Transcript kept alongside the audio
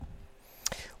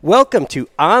Welcome to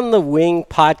On the Wing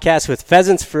podcast with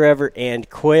Pheasants Forever and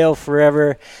Quail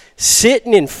Forever.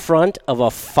 Sitting in front of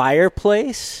a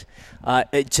fireplace.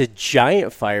 It's a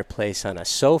giant fireplace on a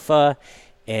sofa,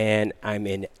 and I'm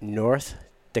in North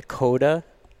Dakota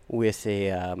with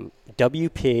a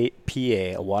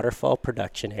WPA, a waterfowl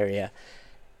production area,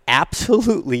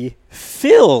 absolutely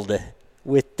filled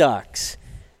with ducks.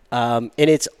 And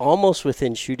it's almost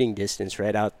within shooting distance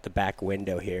right out the back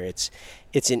window here. It's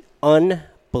an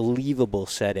unbelievable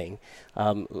setting.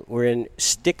 We're in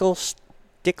Sticklestack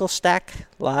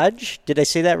Lodge. Did I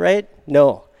say that right?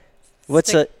 No.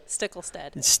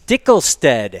 Sticklestead.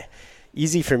 Sticklestead.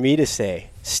 Easy for me to say.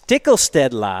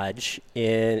 Sticklestead Lodge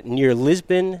near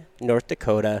Lisbon, North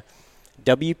Dakota.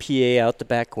 WPA out the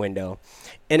back window.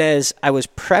 And as I was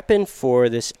prepping for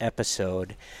this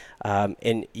episode,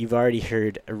 and you've already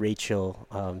heard Rachel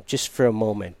just for a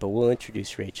moment, but we'll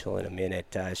introduce Rachel in a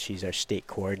minute. She's our state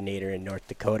coordinator in North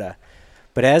Dakota.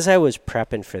 But as I was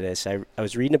prepping for this, I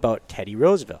was reading about Teddy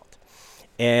Roosevelt.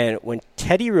 And when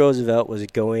Teddy Roosevelt was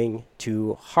going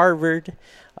to Harvard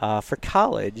for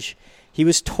college, he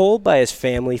was told by his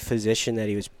family physician that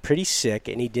he was pretty sick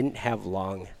and he didn't have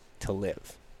long to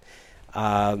live.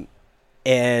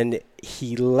 And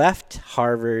he left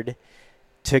Harvard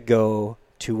to go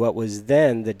to what was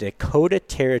then the Dakota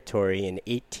Territory in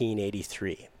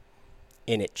 1883,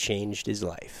 and it changed his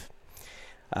life.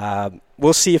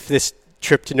 We'll see if this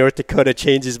trip to North Dakota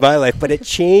changes my life, but it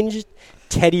changed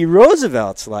Teddy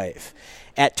Roosevelt's life.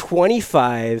 At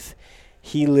 25,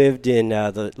 he lived in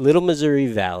the Little Missouri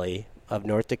Valley of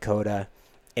North Dakota,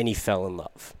 and he fell in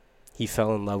love. He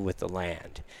fell in love with the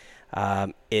land.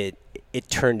 It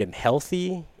turned him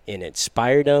healthy and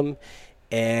inspired him.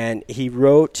 And he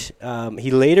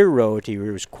later wrote, he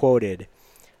was quoted,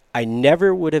 "I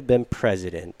never would have been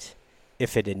president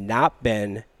if it had not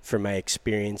been for my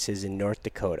experiences in North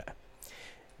Dakota."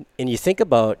 And you think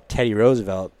about Teddy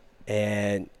Roosevelt,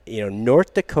 and,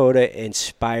 North Dakota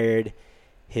inspired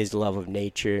his love of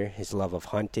nature, his love of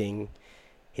hunting,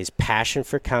 his passion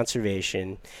for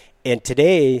conservation. And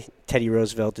today, Teddy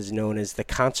Roosevelt is known as the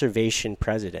conservation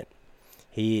president.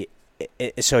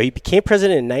 So he became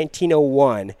president in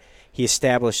 1901. He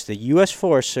established the U.S.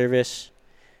 Forest Service,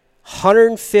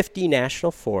 150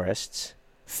 national forests,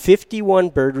 51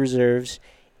 bird reserves,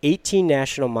 18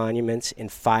 national monuments,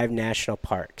 and 5 national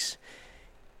parks.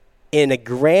 In a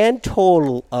grand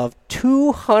total of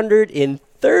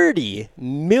 230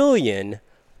 million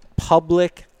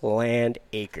public land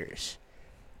acres.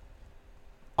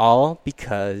 All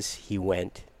because he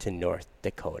went to North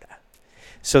Dakota.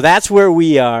 So that's where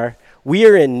we are. We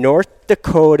are in North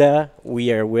Dakota.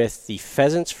 We are with the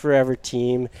Pheasants Forever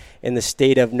team in the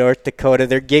state of North Dakota.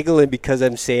 They're giggling because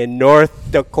I'm saying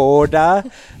North Dakota,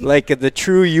 like the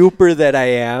true Yooper that I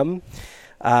am.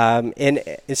 And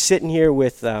sitting here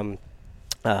with our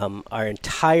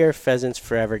entire Pheasants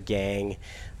Forever gang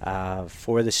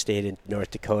for the state of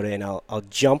North Dakota. And I'll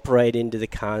jump right into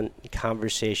the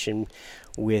conversation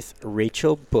with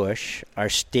Rachel Bush, our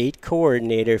state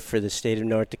coordinator for the state of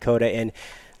North Dakota. And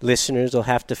listeners will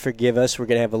have to forgive us. We're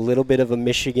going to have a little bit of a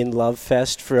Michigan love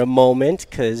fest for a moment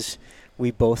because we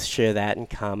both share that in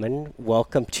common.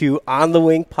 Welcome to On the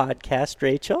Wing podcast,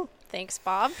 Rachel. Thanks,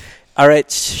 Bob. All right,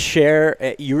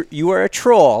 share. You are a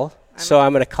troll, so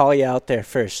I'm going to call you out there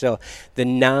first. So the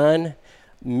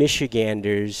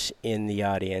non-Michiganders in the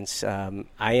audience,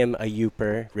 I am a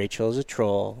Yooper, Rachel is a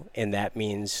troll, and that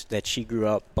means that she grew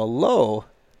up below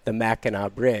the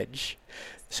Mackinac Bridge.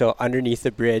 So underneath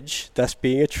the bridge, thus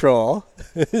being a troll.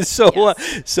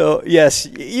 So yes,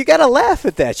 you got to laugh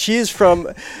at that. She is from,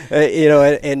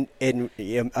 and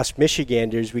us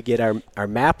Michiganders, we get our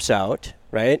maps out,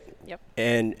 right? Yep.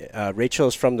 And Rachel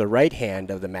is from the right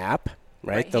hand of the map,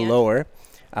 right? The hand. Lower.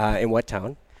 In what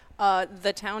town?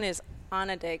 The town is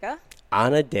Onondaga.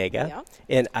 Onondaga. Yep.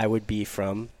 And I would be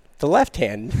from the left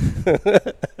hand,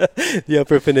 the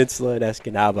Upper Peninsula and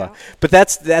Escanaba. Yeah. But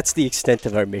that's the extent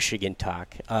of our Michigan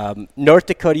talk. North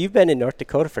Dakota, you've been in North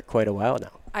Dakota for quite a while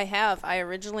now. I have. I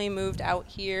originally moved out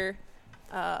here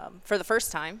for the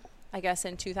first time, I guess,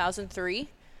 in 2003.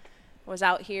 Was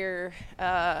out here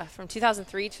from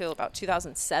 2003 to about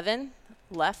 2007.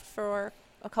 Left for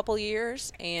a couple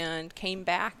years and came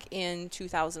back in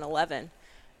 2011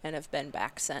 and have been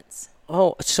back since.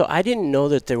 Oh, so I didn't know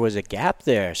that there was a gap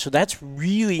there. So that's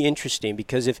really interesting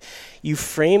because if you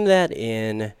frame that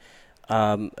in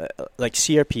like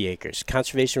CRP acres,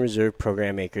 Conservation Reserve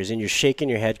Program acres, and you're shaking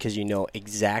your head because you know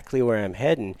exactly where I'm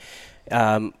heading.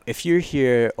 If you're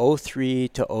here 03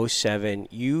 to 07,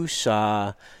 you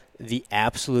saw the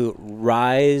absolute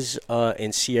rise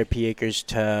in CRP acres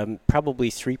to probably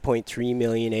 3.3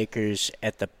 million acres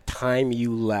at the time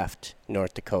you left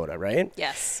North Dakota, right?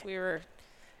 Yes,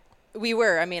 we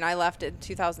were. I mean, I left in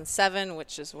 2007,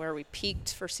 which is where we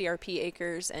peaked for CRP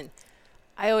acres. And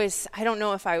I don't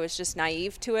know if I was just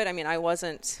naive to it. I mean, I was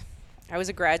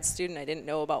a grad student. I didn't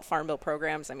know about Farm Bill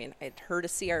programs. I mean, I'd heard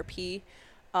of CRP.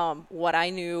 What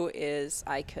I knew is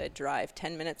I could drive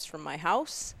 10 minutes from my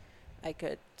house. I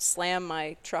could slam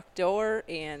my truck door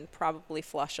and probably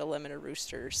flush a limit of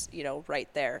roosters, right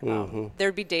there.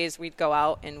 There'd be days we'd go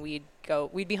out and we'd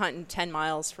be hunting 10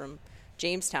 miles from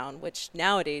Jamestown, which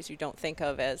nowadays you don't think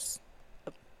of as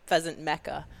a pheasant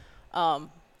mecca.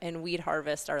 And we'd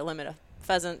harvest our limit of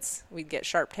pheasants. We'd get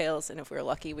sharp tails, and if we were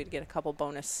lucky, we'd get a couple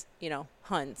bonus,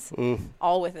 hunts,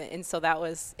 all with it. And so that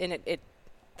was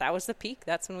that was the peak.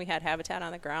 That's when we had habitat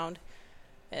on the ground.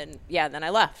 And then I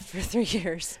left for 3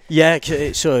 years. Yeah,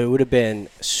 so it would have been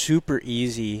super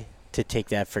easy to take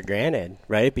that for granted,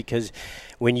 right? Because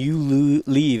when you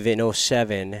leave in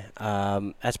 07,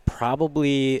 that's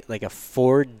probably like a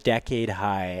 4-decade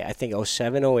high. I think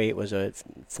 07, 08 was a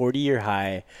 40-year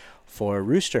high for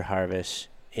rooster harvest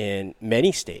in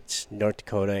many states, North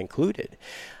Dakota included.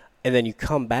 And then you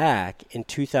come back in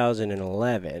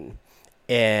 2011,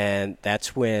 and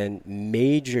that's when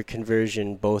major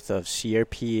conversion both of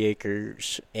CRP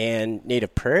acres and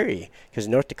native prairie, because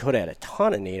North Dakota had a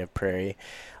ton of native prairie.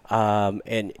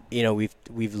 And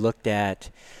we've looked at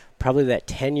probably that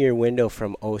 10-year window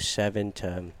from 07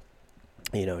 to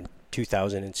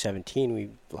 2017. We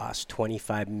lost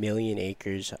 25 million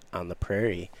acres on the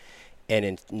prairie, and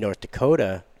in North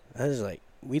Dakota,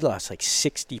 we lost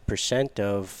 60%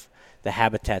 of the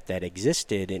habitat that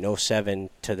existed in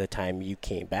 07 to the time you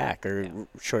came back, or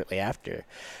shortly after.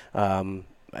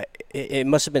 It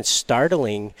must have been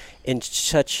startling in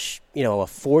such, a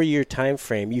 4-year time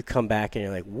frame. You come back and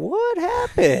you're like, what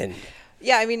happened?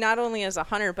 Yeah, I mean, not only as a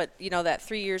hunter, but, that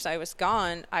 3 years I was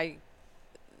gone,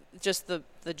 just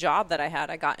the job that I had,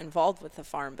 I got involved with the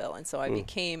Farm Bill. And so I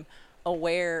became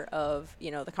aware of,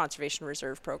 the Conservation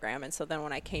Reserve Program. And so then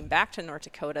when I came back to North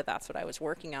Dakota, that's what I was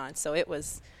working on. So it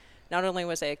was, not only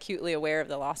was I acutely aware of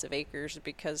the loss of acres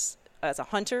because as a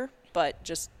hunter, but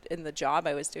just in the job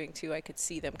I was doing too, I could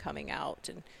see them coming out,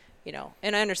 and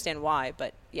and I understand why.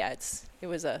 But yeah, it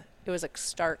was a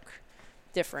stark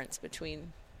difference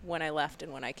between when I left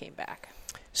and when I came back.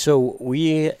 So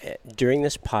during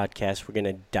this podcast, we're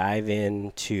going to dive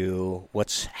into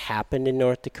what's happened in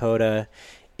North Dakota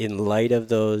in light of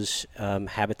those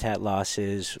habitat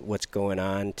losses, what's going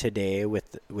on today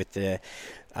with the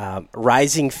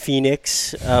rising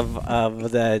phoenix of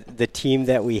the team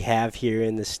that we have here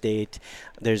in the state.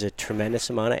 There's a tremendous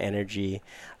amount of energy.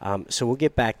 So we'll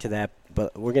get back to that,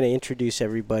 but we're going to introduce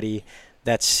everybody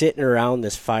that's sitting around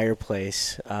this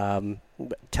fireplace.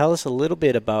 Tell us a little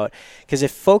bit about, because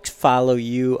if folks follow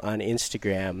you on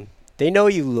Instagram, they know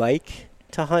you like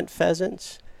to hunt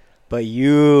pheasants, but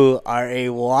you are a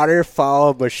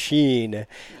waterfowl machine.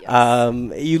 Yes.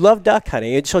 You love duck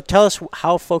hunting. And so tell us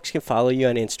how folks can follow you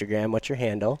on Instagram. What's your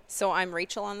handle? So I'm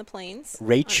Rachel on the Plains.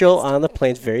 Rachel on the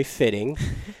Plains, very fitting.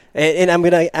 And I'm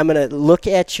gonna look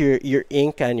at your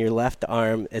ink on your left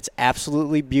arm. It's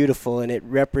absolutely beautiful, and it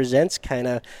represents kind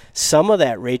of some of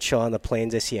that Rachel on the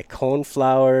Plains. I see a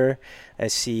coneflower. I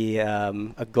see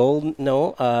a gold.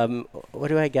 No, what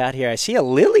do I got here? I see a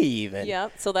lily even. Yeah,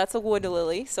 so that's a wood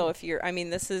lily. So if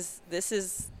this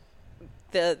is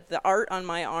the art on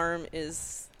my arm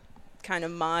is kind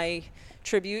of my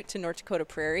tribute to North Dakota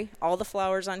prairie. All the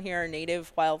flowers on here are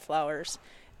native wildflowers,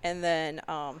 and then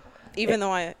even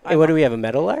though what do we have, a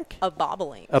meadowlark? A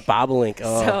bobolink. A bobolink.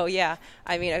 Oh. So yeah,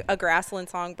 I mean a grassland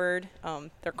songbird.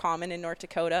 They're common in North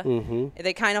Dakota. Mm-hmm.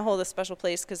 They kind of hold a special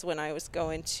place because when I was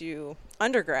going to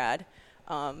undergrad,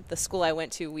 the school I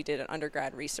went to, we did an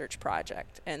undergrad research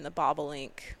project, and the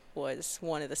bobolink was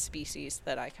one of the species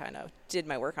that I kind of did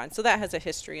my work on. So that has a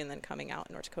history, and then coming out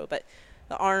in North Dakota. But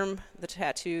the arm, the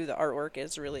tattoo, the artwork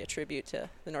is really a tribute to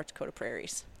the North Dakota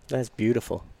prairies. That's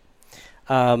beautiful.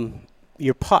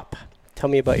 Your pup. Tell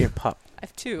me about your pup. I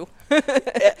have two.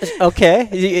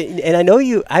 Okay. And I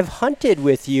know I've hunted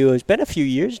with you. It's been a few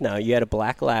years now. You had a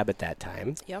black lab at that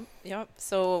time. Yep.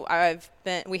 So I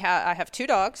have two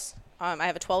dogs. I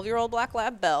have a 12-year-old black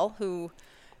lab, Belle, who,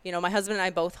 my husband and I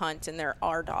both hunt, and they're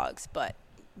our dogs, but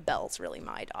Belle's really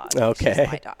my dog. Okay. She's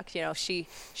my dog.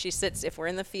 She sits, if we're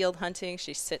in the field hunting,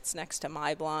 she sits next to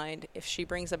my blind. If she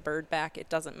brings a bird back, it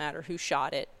doesn't matter who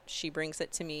shot it. She brings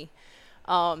it to me.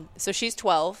 So she's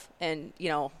 12, and,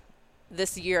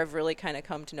 this year I've really kind of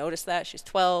come to notice that. She's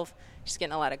 12. She's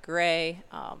getting a lot of gray.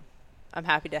 I'm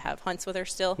happy to have hunts with her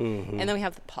still. Mm-hmm. And then we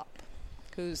have the pup,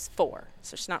 who's 4,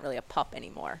 so she's not really a pup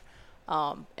anymore.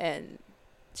 And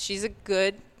she's a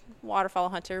good waterfowl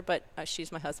hunter, but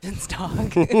she's my husband's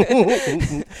dog.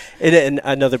 And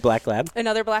another black lab?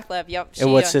 Another black lab, yep.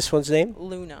 And what's this one's name?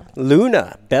 Luna.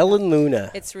 Luna. Belle and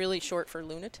Luna. It's really short for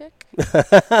lunatic.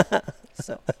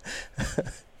 So,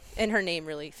 and her name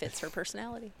really fits her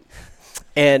personality.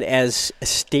 And as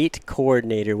state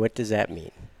coordinator, what does that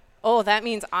mean? Oh, that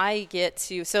means I get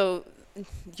to, so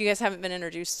you guys haven't been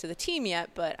introduced to the team yet,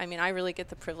 but I mean, I really get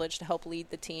the privilege to help lead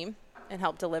the team and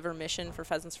help deliver mission for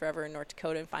Pheasants Forever in North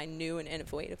Dakota and find new and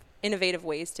innovative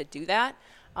ways to do that.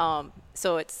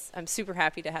 So I'm super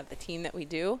happy to have the team that we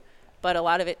do, but a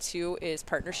lot of it too is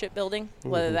partnership building,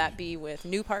 whether that be with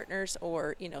new partners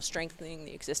or, strengthening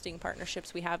the existing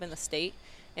partnerships we have in the state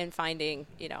and finding,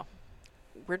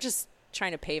 we're just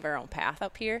trying to pave our own path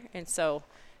up here. And so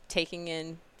taking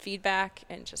in feedback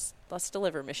and just let's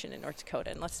deliver mission in North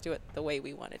Dakota and let's do it the way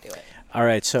we want to do it. All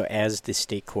right. So as the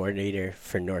state coordinator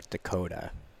for North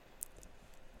Dakota,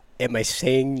 am I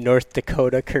saying North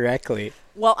Dakota correctly?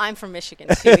 Well, I'm from Michigan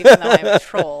too, even though I'm a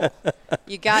troll.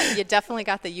 You definitely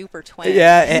got the Yooper twang.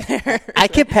 Yeah, I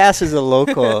can pass as a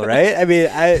local, right? I mean,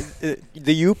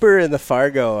 the Yooper and the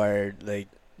Fargo are like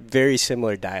very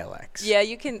similar dialects. Yeah,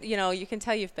 you can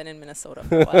tell you've been in Minnesota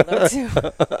for a while though too.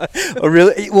 Oh,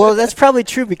 really? Well, that's probably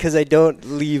true because I don't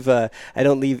leave a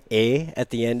at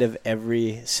the end of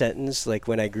every sentence. Like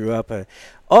when I grew up,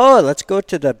 let's go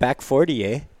to the back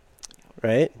 40,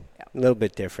 right? Yeah. A little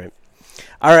bit different.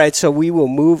 All right, so we will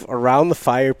move around the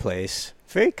fireplace.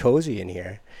 Very cozy in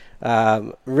here.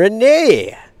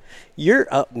 Renee, you're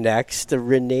up next.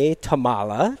 Renee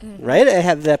Tamala, right? I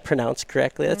have that pronounced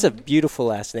correctly. That's a beautiful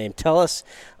last name. Tell us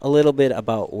a little bit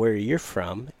about where you're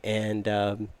from and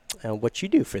what you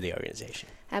do for the organization.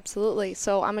 Absolutely.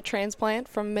 So I'm a transplant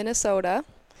from Minnesota.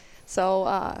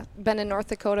 So been in North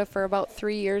Dakota for about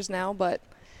 3 years now, but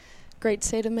great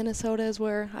state of Minnesota is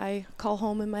where I call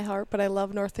home in my heart, but I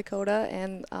love North Dakota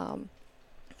and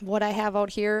what I have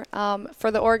out here.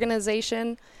 For the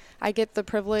organization, I get the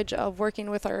privilege of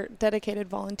working with our dedicated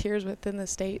volunteers within the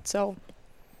state. So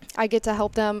I get to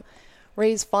help them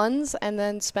raise funds and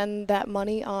then spend that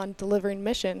money on delivering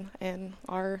mission. And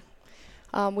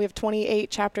we have 28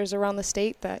 chapters around the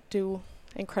state that do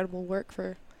incredible work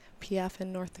for PF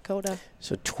in North Dakota.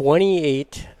 So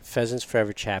 28 Pheasants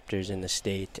Forever chapters in the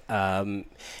state.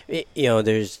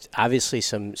 There's obviously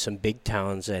some big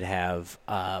towns that have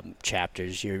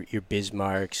chapters, your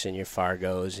Bismarcks and your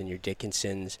Fargos and your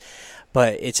Dickinsons.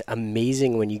 But it's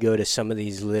amazing when you go to some of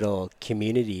these littler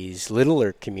communities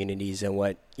than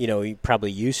what, you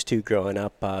probably used to growing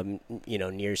up,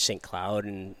 near St. Cloud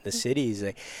and the cities.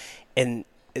 And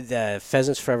the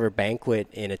Pheasants Forever banquet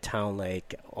in a town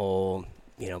like,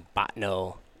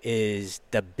 Bottineau is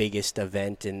the biggest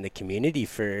event in the community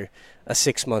for a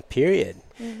 6-month period.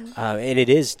 And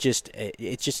it's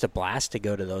just a blast to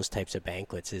go to those types of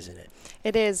banquets, isn't it?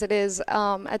 It is.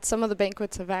 At some of the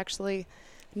banquets, I've actually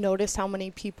noticed how many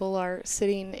people are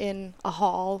sitting in a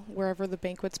hall wherever the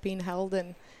banquet's being held.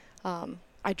 And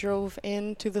I drove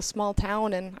into the small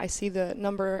town and I see the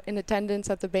number in attendance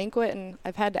at the banquet, and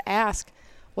I've had to ask,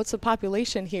 what's the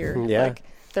population here? Yeah.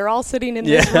 They're all sitting in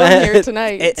this room here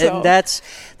tonight. And that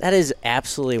is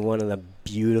absolutely one of the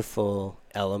beautiful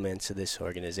elements of this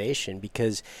organization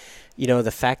because,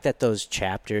 the fact that those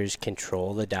chapters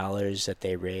control the dollars that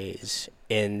they raise,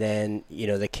 and then,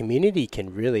 the community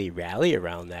can really rally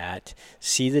around that,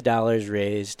 see the dollars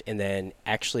raised, and then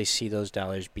actually see those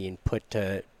dollars being put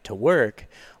to work,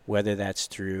 whether that's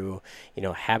through,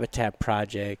 Habitat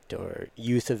Project or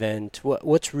youth event.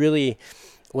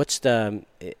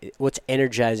 What's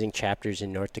energizing chapters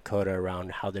in North Dakota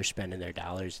around how they're spending their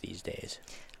dollars these days?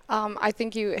 I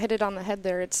think you hit it on the head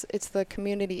there. It's the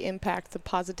community impact, the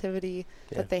positivity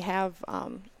that they have.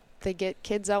 They get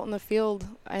kids out in the field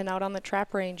and out on the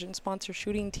trap range and sponsor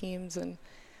shooting teams, and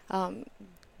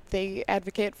they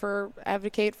advocate for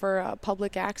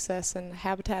public access and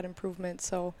habitat improvement.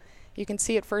 So you can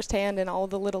see it firsthand in all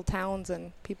the little towns,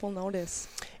 and people notice.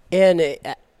 And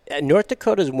North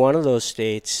Dakota is one of those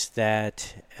states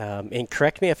that, and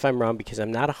correct me if I'm wrong because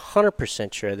I'm not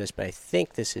 100% sure of this, but I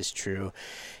think this is true.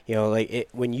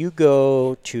 When you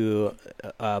go to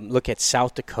look at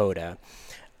South Dakota,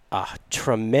 a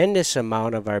tremendous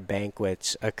amount of our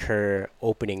banquets occur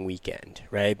opening weekend,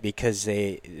 right? Because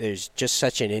there's just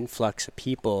such an influx of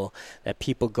people that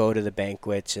people go to the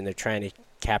banquets and they're trying to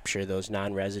capture those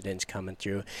non-residents coming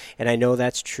through. And I know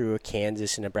that's true of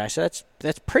Kansas and Nebraska.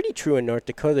 That's pretty true in North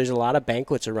Dakota. There's a lot of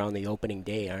banquets around the opening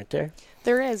day, aren't there?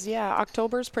 There is, yeah.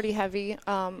 October's pretty heavy.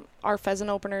 Our pheasant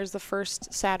opener is the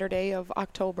first Saturday of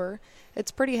October. It's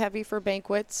pretty heavy for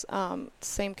banquets.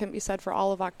 Same can be said for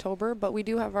all of October, but we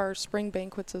do have our spring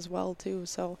banquets as well, too.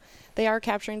 So they are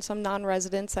capturing some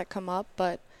non-residents that come up,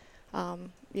 but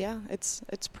yeah,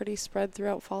 it's pretty spread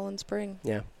throughout fall and spring.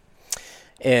 Yeah.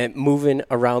 And moving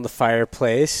around the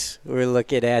fireplace, we're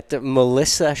looking at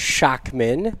Melissa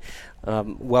Schachman.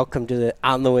 Welcome to the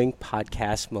On the Wing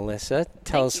podcast, Melissa.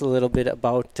 Tell us a little bit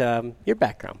about your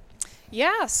background.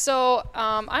 Yeah, so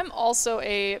I'm also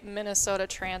a Minnesota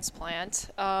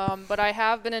transplant, but I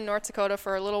have been in North Dakota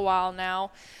for a little while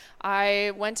now.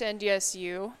 I went to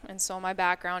NDSU, and so my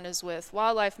background is with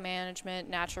wildlife management,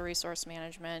 natural resource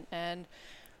management, and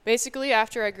basically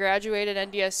after I graduated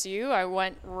NDSU, I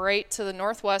went right to the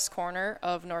northwest corner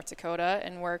of North Dakota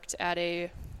and worked at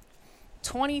a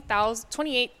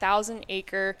 28,000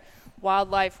 acre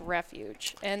wildlife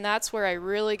refuge, and that's where I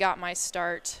really got my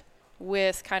start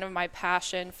with kind of my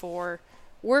passion for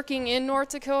working in North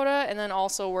Dakota and then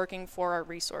also working for our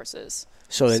resources.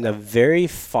 So in the very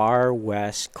far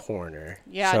west corner.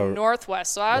 Yeah,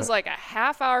 northwest. So I was like a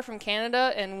half hour from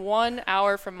Canada and 1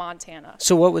 hour from Montana.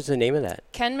 So what was the name of that?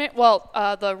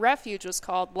 The refuge was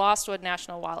called Lostwood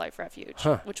National Wildlife Refuge,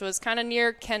 which was kind of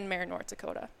near Kenmare, North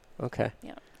Dakota. Okay.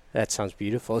 Yeah. That sounds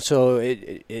beautiful. So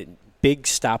it big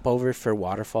stopover for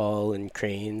waterfowl and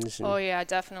cranes. Oh, yeah,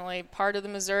 definitely. Part of the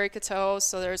Missouri Coteau,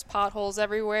 so there's potholes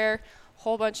everywhere,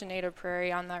 whole bunch of native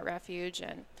prairie on that refuge,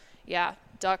 and, yeah,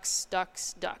 ducks,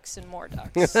 and more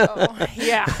ducks. So,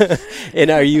 yeah.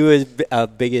 And are you as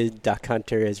big a duck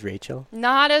hunter as Rachel?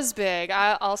 Not as big.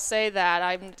 I'll say that.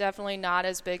 I'm definitely not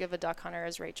as big of a duck hunter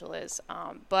as Rachel is,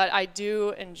 but I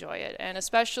do enjoy it, and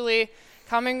especially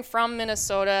coming from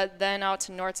Minnesota, then out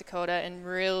to North Dakota, and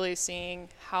really seeing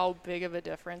how big of a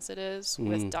difference it is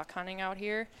with duck hunting out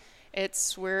here.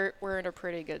 We're in a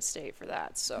pretty good state for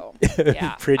that. So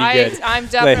yeah, pretty good. I'm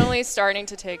definitely starting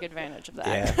to take advantage of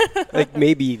that. Yeah, like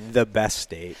maybe the best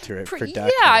state for duck hunting.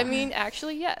 Yeah, I mean,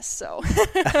 actually, yes. So.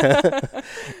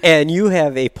 And you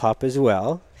have a pup as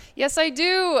well. Yes, I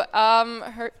do.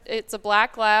 It's a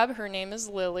black lab. Her name is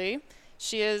Lily.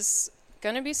 She is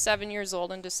going to be 7 years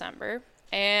old in December.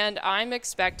 And I'm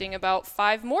expecting about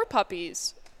 5 more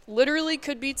puppies. Literally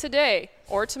could be today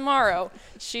or tomorrow.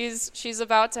 She's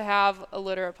about to have a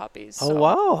litter of puppies. So. Oh,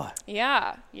 wow.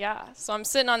 Yeah. So I'm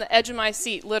sitting on the edge of my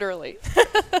seat, literally.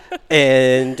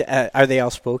 And are they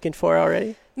all spoken for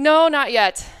already? No, not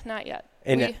yet.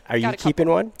 And are you keeping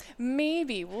one?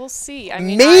 Maybe. We'll see. I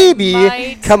mean,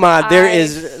 maybe. Come on. There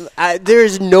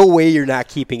is no way you're not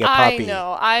keeping a puppy. I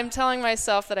know. I'm telling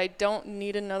myself that I don't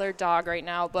need another dog right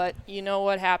now, but you know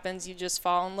what happens? You just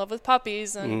fall in love with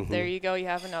puppies, and there you go. You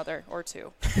have another or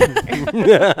 2.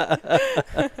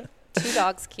 2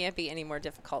 dogs can't be any more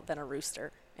difficult than a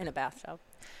rooster in a bathtub.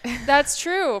 That's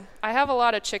true. I have a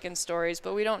lot of chicken stories,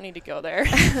 but we don't need to go there.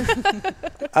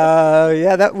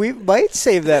 Yeah, that we might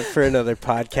save that for another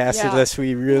podcast unless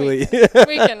we really.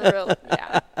 we can really,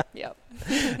 yeah, yep.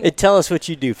 And tell us what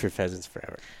you do for Pheasants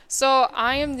Forever. So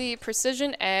I am the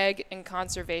Precision Ag and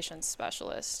Conservation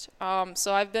Specialist.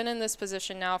 So I've been in this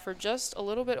position now for just a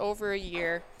little bit over a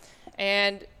year,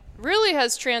 and really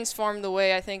has transformed the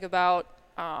way I think about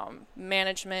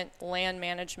management, land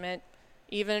management,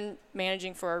 even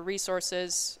managing for our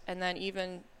resources, and then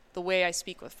even the way I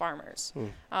speak with farmers.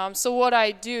 So what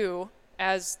I do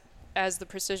as the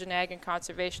Precision Ag and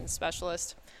Conservation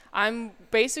Specialist, I'm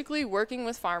basically working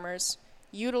with farmers,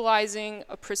 utilizing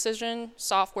a precision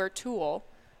software tool,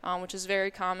 which is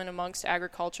very common amongst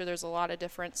agriculture. There's a lot of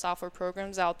different software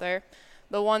programs out there.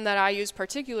 The one that I use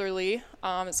particularly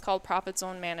is called Profit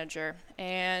Zone Manager,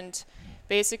 and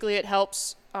basically it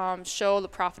helps show the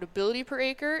profitability per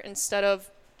acre instead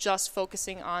of just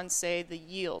focusing on, say, the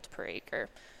yield per acre.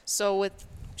 So with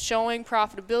showing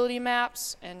profitability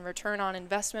maps and return on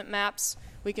investment maps,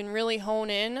 we can really hone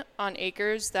in on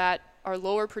acres that are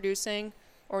lower producing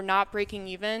or not breaking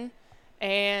even,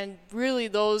 and really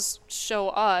those show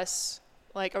us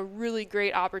like a really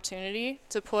great opportunity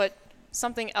to put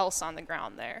something else on the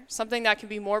ground there, something that can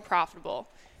be more profitable.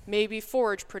 Maybe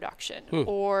forage production,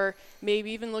 or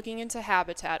maybe even looking into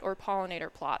habitat or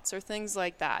pollinator plots or things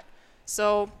like that.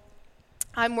 So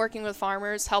I'm working with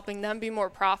farmers, helping them be more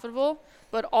profitable,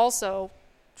 but also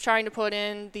trying to put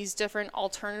in these different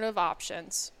alternative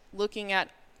options, looking at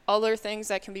other things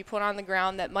that can be put on the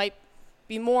ground that might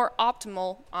be more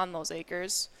optimal on those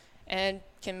acres and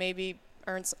can maybe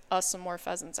earn us some more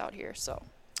pheasants out here. So.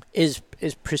 Is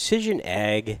precision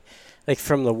ag, like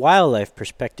from the wildlife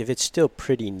perspective, it's still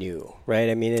pretty new, right?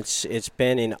 I mean, it's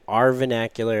been in our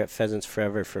vernacular at Pheasants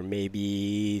Forever for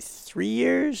maybe 3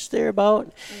 years, thereabout.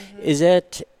 Mm-hmm. Is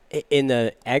that in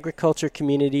the agriculture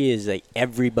community? Is like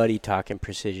everybody talking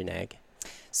precision ag?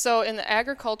 So in the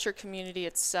agriculture community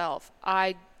itself,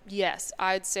 I'd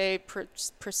say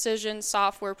precision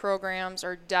software programs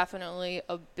are definitely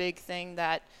a big thing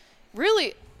that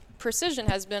really precision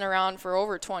has been around for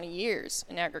over 20 years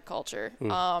in agriculture.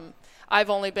 I've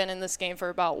only been in this game for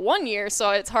about 1 year,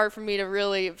 so it's hard for me to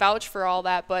really vouch for all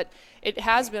that, but it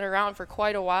has been around for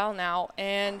quite a while now.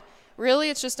 And really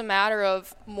it's just a matter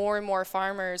of more and more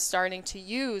farmers starting to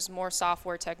use more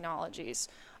software technologies.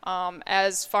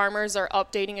 As farmers are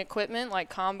updating equipment like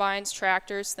combines,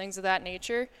 tractors, things of that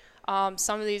nature,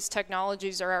 some of these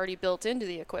technologies are already built into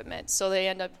the equipment. So they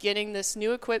end up getting this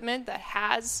new equipment that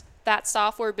has that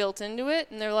software built into it,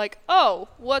 and they're like, oh,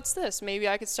 what's this? Maybe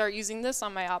I could start using this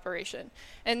on my operation.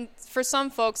 And for some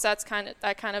folks, that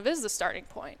kind of is the starting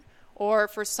point. Or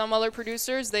for some other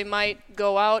producers, they might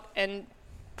go out and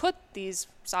put these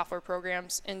software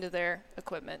programs into their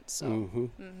equipment. So,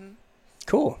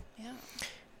 Cool. Yeah.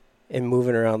 And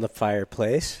moving around the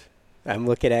fireplace, I'm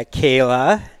looking at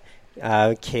Kayla.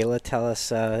 Kayla, tell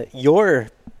us your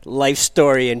life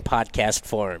story in podcast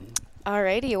form.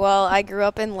 Alrighty, well, I grew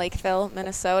up in Lakeville,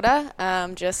 Minnesota,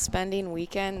 just spending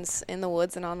weekends in the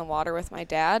woods and on the water with my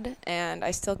dad, and I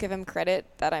still give him credit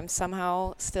that I'm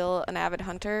somehow still an avid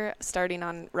hunter starting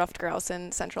on ruffed grouse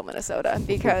in central Minnesota,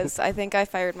 because I think I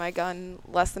fired my gun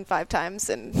less than 5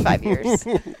 times in 5 years.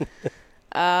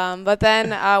 But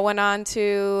then I went on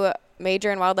to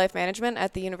major in wildlife management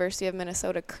at the University of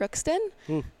Minnesota Crookston,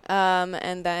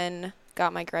 and then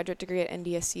got my graduate degree at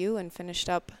NDSU and finished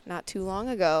up not too long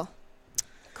ago.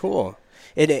 Cool.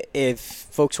 And if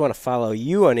folks want to follow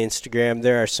you on Instagram,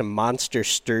 there are some monster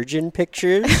sturgeon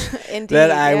pictures Indeed, that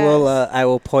yes. I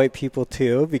will point people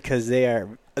to, because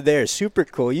they're super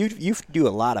cool. You do a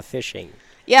lot of fishing.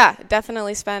 Yeah,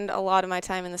 definitely spend a lot of my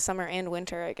time in the summer and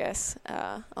winter, I guess,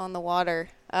 on the water.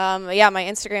 Yeah, my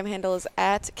Instagram handle is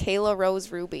at Kayla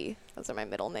Rose Ruby. Those are my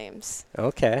middle names.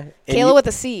 Okay. Kayla with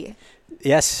a C.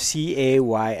 Yes,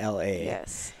 Cayla.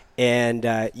 Yes.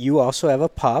 And you also have a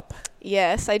pup.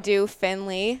 Yes, I do.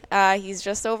 Finley. He's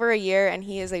just over a year, and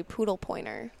he is a poodle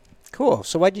pointer. Cool.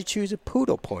 So why'd you choose a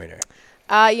poodle pointer?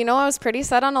 I was pretty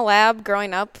set on a lab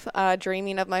growing up,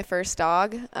 dreaming of my first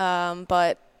dog.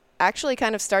 But actually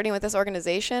kind of starting with this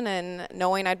organization and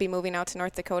knowing I'd be moving out to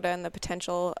North Dakota and the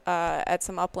potential at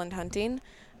some upland hunting,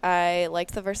 I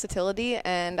liked the versatility,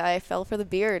 and I fell for the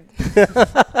beard.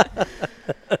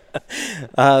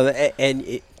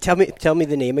 Tell me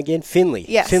the name again. Finley.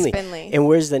 Yes, Finley. And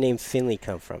where's the name Finley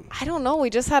come from? I don't know. We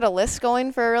just had a list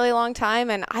going for a really long time,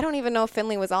 and I don't even know if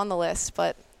Finley was on the list,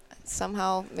 but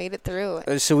somehow made it through.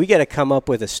 So we got to come up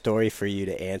with a story for you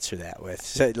to answer that with.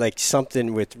 So, like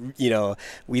something with,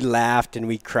 we laughed and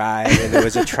we cried, and there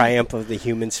was a triumph of the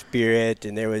human spirit,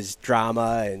 and there was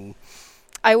drama. And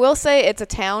I will say it's a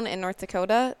town in North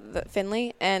Dakota,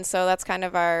 Finley, and so that's kind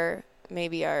of our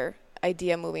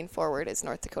idea moving forward is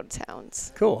North Dakota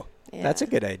towns. Cool. Yeah. That's a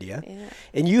good idea. Yeah.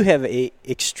 And you have a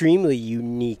extremely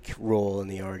unique role in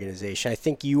the organization. I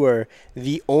think you are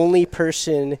the only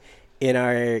person in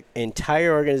our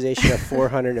entire organization of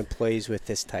 400 employees with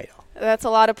this title. That's a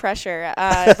lot of pressure.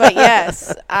 But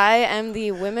yes, I am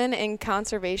the Women in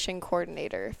Conservation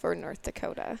Coordinator for North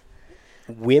Dakota.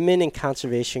 Women in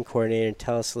Conservation Coordinator, and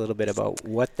tell us a little bit about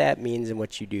what that means and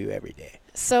what you do every day.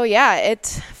 So yeah,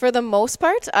 for the most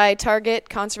part, I target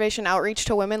conservation outreach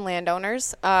to women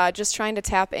landowners, just trying to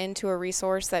tap into a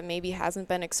resource that maybe hasn't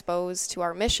been exposed to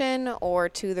our mission or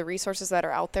to the resources that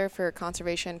are out there for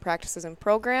conservation practices and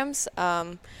programs,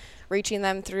 reaching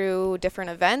them through different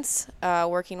events,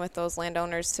 working with those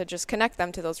landowners to just connect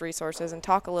them to those resources and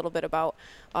talk a little bit about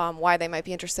why they might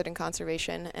be interested in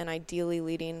conservation, and ideally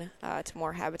leading to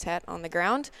more habitat on the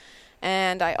ground.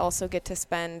 And I also get to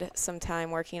spend some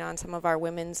time working on some of our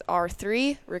women's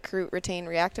R3, recruit, retain,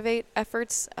 reactivate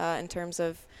efforts in terms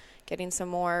of getting some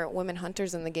more women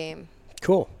hunters in the game.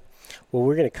 Cool. Well,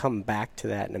 we're going to come back to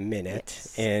that in a minute,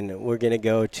 yes. And we're going to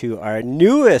go to our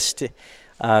newest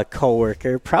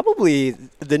coworker, probably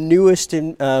the newest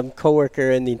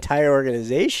coworker in the entire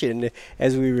organization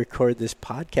as we record this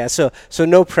podcast. So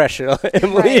no pressure,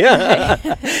 Emily.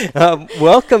 Right.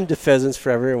 Welcome to Pheasants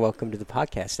Forever, and welcome to the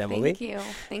podcast, Emily.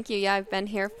 Thank you. Yeah, I've been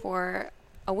here for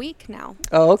a week now.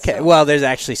 Oh, okay. So. Well, there's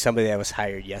actually somebody that was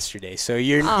hired yesterday, so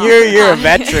you're a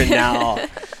veteran now.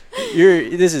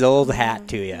 This is old hat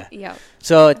to you. Yep.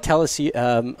 So tell us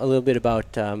a little bit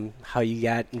about how you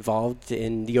got involved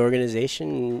in the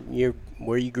organization,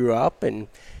 where you grew up, and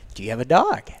do you have a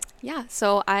dog? Yeah,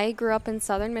 so I grew up in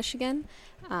southern Michigan,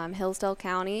 Hillsdale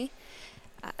County.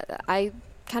 I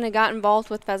kind of got involved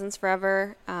with Pheasants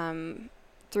Forever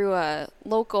through a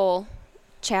local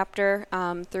chapter,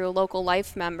 through a local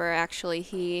life member, actually.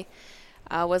 He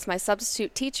was my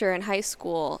substitute teacher in high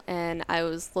school, and I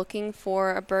was looking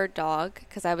for a bird dog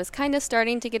because I was kind of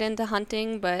starting to get into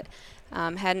hunting, but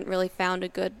hadn't really found a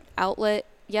good outlet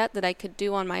yet that I could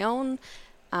do on my own.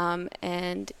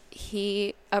 And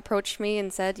he approached me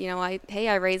and said, hey,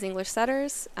 I raise English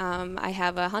setters. I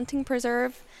have a hunting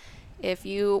preserve. If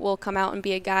you will come out and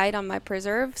be a guide on my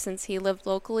preserve, since he lived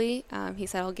locally, he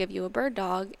said, I'll give you a bird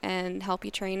dog and help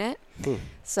you train it.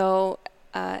 So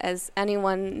as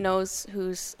anyone knows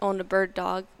who's owned a bird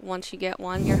dog, once you get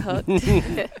one, you're hooked.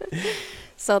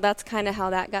 So that's kind of how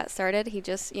that got started. He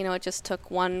just, it just took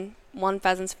one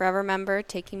Pheasants Forever member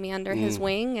taking me under his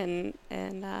wing, and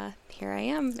here I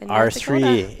am in North Dakota.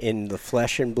 R3 in the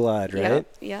flesh and blood, right?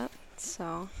 Yep.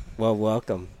 So. Well,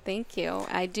 welcome. Thank you.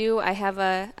 I have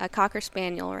a Cocker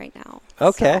Spaniel right now.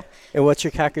 Okay. So. And what's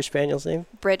your Cocker Spaniel's name?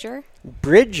 Bridger.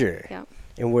 Bridger. Yep.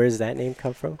 And where does that name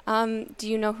come from? Do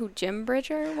you know who Jim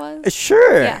Bridger was?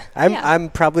 Sure. Yeah. I'm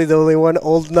probably the only one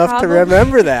old enough to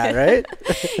remember that, right?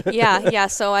 Yeah.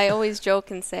 So I always joke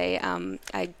and say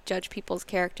I judge people's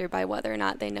character by whether or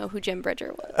not they know who Jim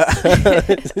Bridger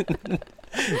was.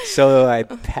 So I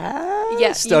passed?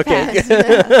 Yes, you okay. passed.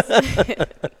 Yes.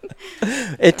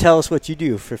 And tell us what you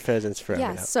do for Pheasants Forever.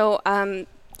 Yeah, so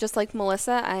just like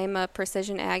Melissa, I'm a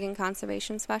precision ag and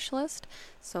conservation specialist.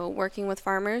 So working with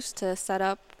farmers to set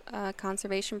up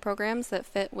conservation programs that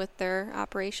fit with their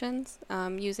operations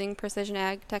using precision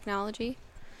ag technology.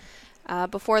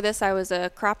 Before this, I was a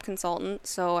crop consultant,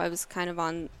 so I was kind of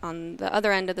on the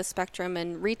other end of the spectrum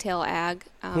in retail ag,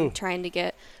 trying to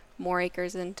get more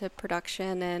acres into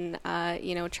production and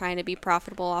trying to be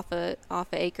profitable off of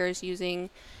acres using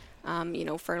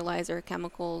fertilizer,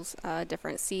 chemicals,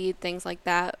 different seed, things like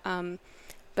that.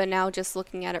 But now just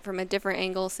looking at it from a different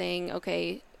angle, saying,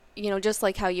 okay, just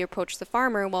like how you approach the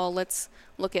farmer, well, let's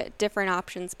look at different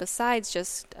options besides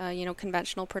just,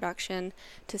 conventional production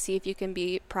to see if you can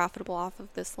be profitable off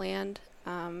of this land.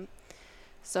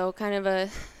 So kind of a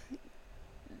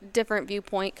different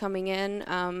viewpoint coming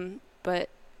in, but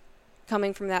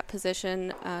coming from that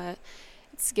position,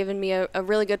 it's given me a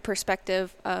really good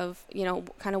perspective of,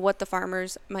 kind of what the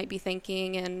farmers might be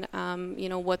thinking and,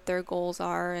 what their goals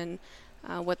are and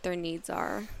what their needs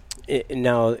are.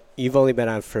 Now, you've only been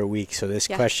on for a week, so this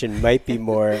question might be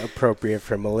more appropriate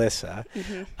for Melissa.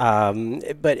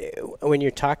 Mm-hmm. But when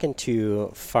you're talking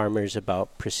to farmers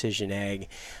about precision ag,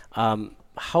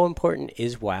 how important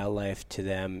is wildlife to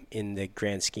them in the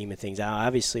grand scheme of things?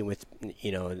 Obviously, with,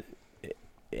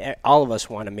 all of us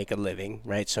want to make a living,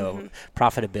 right? So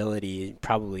profitability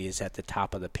probably is at the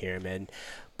top of the pyramid.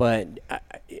 But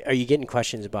are you getting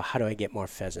questions about how do I get more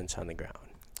pheasants on the ground?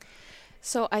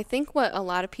 So I think what a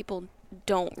lot of people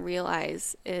don't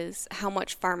realize is how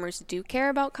much farmers do care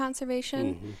about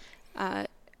conservation.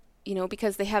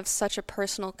 Because they have such a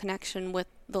personal connection with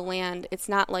the land. It's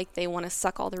not like they want to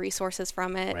suck all the resources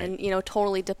from it and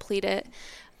totally deplete it.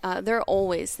 They're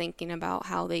always thinking about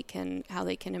how they can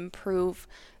improve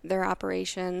their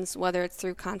operations, whether it's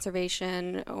through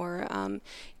conservation or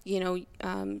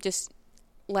just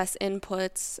less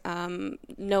inputs,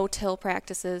 no-till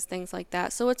practices, things like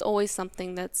that. So it's always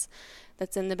something that's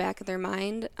in the back of their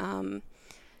mind.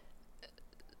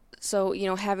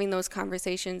 So having those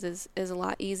conversations is a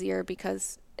lot easier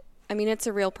because, it's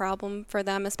a real problem for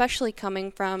them, especially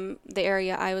coming from the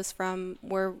area I was from,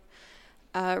 where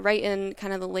right in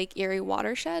kind of the Lake Erie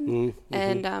watershed.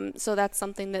 And so that's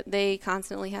something that they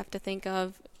constantly have to think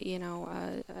of,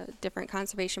 different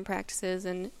conservation practices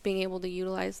and being able to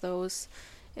utilize those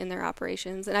in their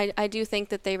operations. And I do think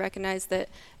that they recognize that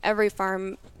every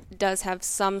farm does have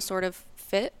some sort of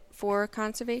fit for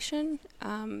conservation,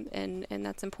 and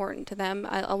that's important to them.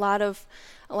 A lot of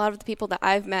the people that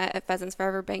I've met at Pheasants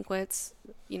Forever banquets,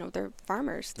 they're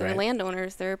farmers, they're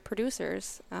landowners, they're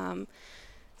producers.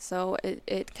 So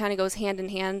it kind of goes hand in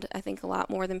hand, I think, a lot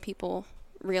more than people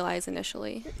realize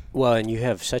initially. Well, and you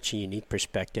have such a unique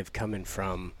perspective coming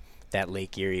from that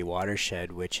Lake Erie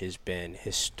watershed, which has been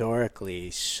historically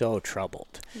so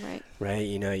troubled. Right.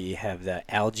 You have the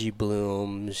algae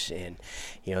blooms and,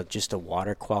 just the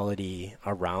water quality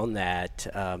around that,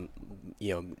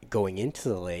 going into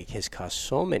the lake has caused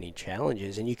so many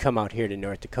challenges. And you come out here to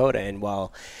North Dakota, and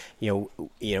while,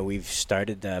 we've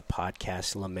started the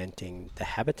podcast lamenting the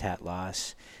habitat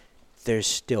loss, there's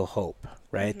still hope,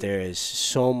 right? There is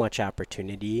so much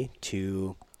opportunity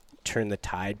to turn the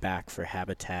tide back for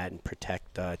habitat and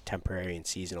protect temporary and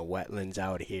seasonal wetlands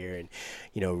out here, and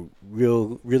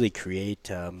really create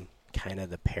kind of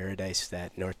the paradise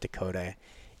that North Dakota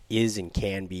is and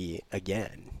can be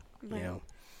again.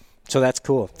 So that's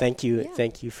cool. Thank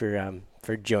you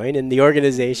for joining the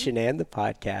organization and the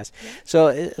podcast.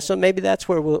 So maybe that's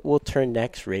where we'll turn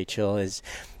next, Rachel, is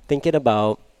thinking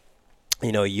about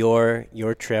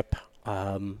your trip,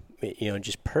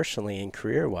 just personally and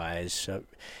career wise. So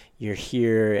you're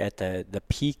here at the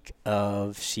peak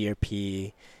of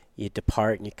CRP, you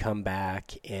depart and you come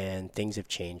back, and things have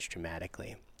changed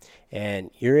dramatically.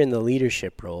 And you're in the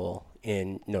leadership role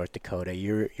in North Dakota.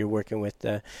 You're working with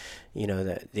the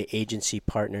agency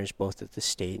partners, both at the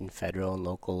state and federal and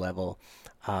local level.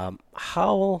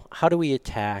 How do we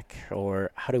attack,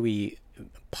 or how do we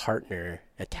partner?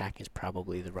 Attack is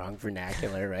probably the wrong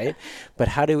vernacular, right? But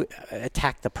how do we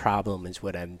attack the problem is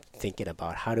what I'm thinking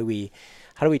about. How do we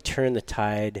turn the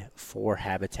tide for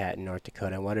habitat in North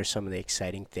Dakota? And what are some of the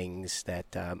exciting things that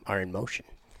are in motion?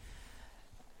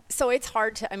 So it's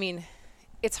hard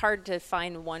to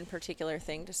find one particular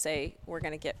thing to say we're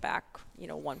going to get back,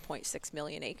 1.6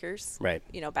 million acres, right?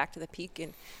 Back to the peak,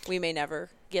 and we may never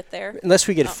get there unless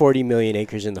we get 40 million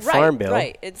acres in the Farm Bill.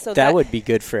 Right, and so that would be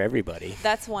good for everybody.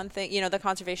 That's one thing. The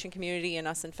conservation community and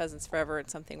us in Pheasants Forever, and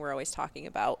something we're always talking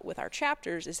about with our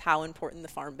chapters is how important the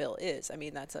Farm Bill is. I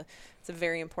mean, it's a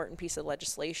very important piece of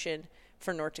legislation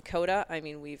for North Dakota. I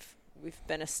mean, we've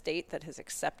been a state that has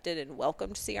accepted and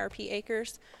welcomed CRP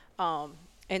acres.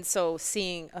 And so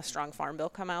seeing a strong Farm Bill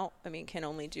come out, can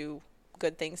only do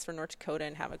good things for North Dakota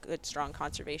and have a good, strong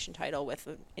conservation title with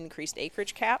an increased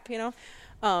acreage cap,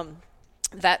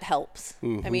 that helps.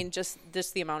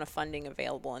 Just the amount of funding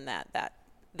available in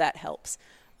that helps.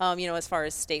 As far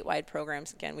as statewide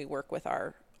programs, again, we work with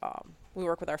our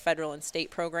federal and state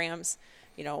programs.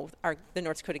 The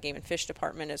North Dakota Game and Fish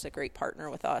Department is a great partner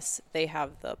with us. They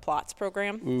have the PLOTS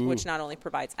program, which not only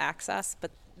provides access, but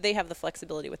they have the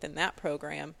flexibility within that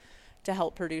program to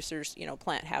help producers,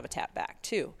 plant habitat back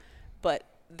too. But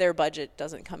their budget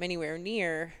doesn't come anywhere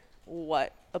near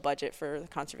what a budget for the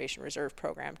Conservation Reserve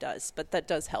Program does. But that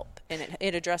does help, and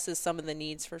it addresses some of the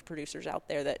needs for producers out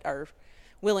there that are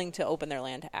willing to open their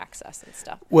land to access and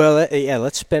stuff. Well,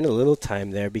 let's spend a little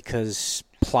time there, because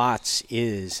PLOTS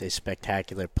is a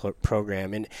spectacular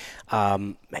program, and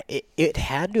it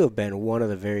had to have been one of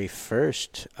the very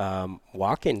first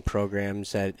walk-in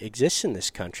programs that exists in this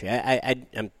country.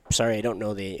 I'm sorry, I don't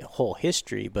know the whole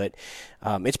history, but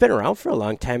it's been around for a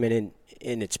long time, and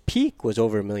in its peak was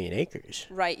over 1 million acres.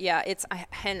 Right. Yeah.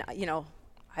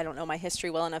 I don't know my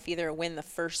history well enough either when the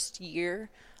first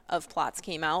year of PLOTS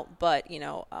came out, but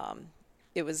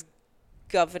it was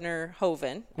Governor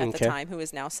Hoeven at the time, who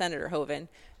is now Senator Hoeven.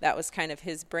 That was kind of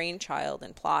his brainchild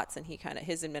in PLOTS, and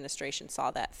his administration saw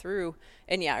that through.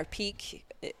 And our peak,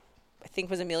 I think,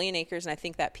 was 1 million acres, and I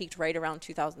think that peaked right around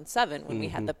 2007 when we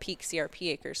had the peak CRP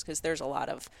acres, because there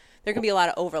can be a lot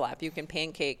of overlap. You can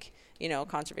pancake,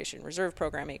 Conservation Reserve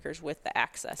Program acres with the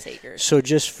access acres. So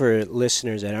just for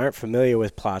listeners that aren't familiar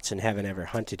with PLOTS and haven't ever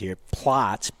hunted here,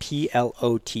 PLOTS,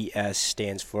 PLOTS,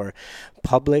 stands for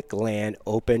Public Land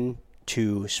Open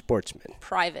to Sportsmen.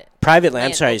 Private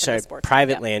land.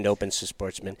 Private land open to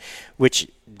sportsmen, which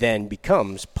then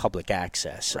becomes public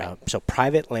access. Right. So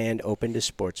private land open to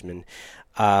sportsmen.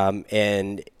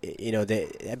 And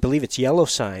I believe it's yellow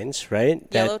signs, right?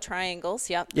 Yellow triangles.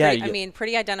 Yep. Yeah.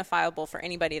 Pretty identifiable for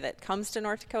anybody that comes to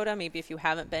North Dakota. Maybe if you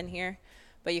haven't been here,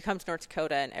 but you come to North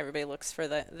Dakota and everybody looks for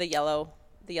the yellow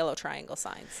triangle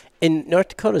signs. And North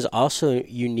Dakota is also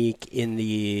unique in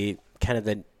the kind of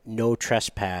the no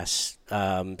trespass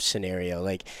scenario.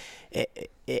 Like if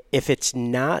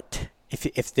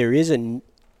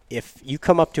you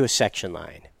come up to a section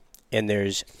line and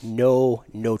there's no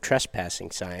trespassing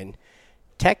sign,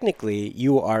 technically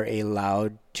you are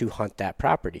allowed to hunt that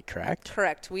property, correct?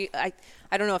 Correct. I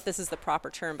don't know if this is the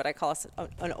proper term, but I call us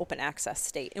an open access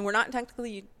state. And we're not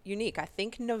technically unique. I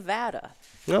think Nevada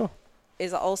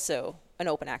is also an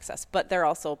open access, but they're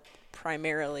also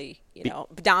primarily,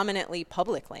 dominantly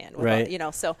public land. Right.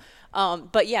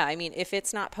 But yeah, if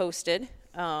it's not posted,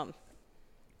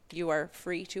 you are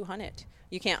free to hunt it.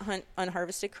 You can't hunt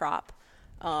unharvested crop.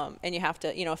 And you have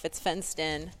to, if it's fenced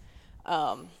in,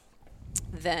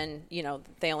 then,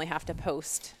 they only have to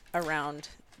post around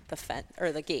the fence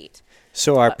or the gate.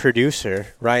 So our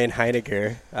producer, Ryan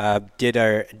Heiniger, did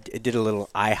a little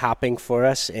eye hopping for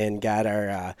us and got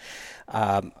our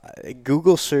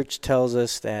Google search tells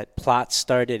us that PLOTS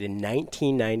started in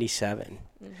 1997.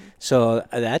 So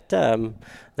that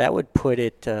that would put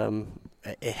it,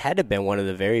 it had to have been one of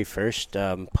the very first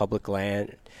public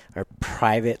land or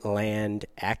private land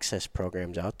access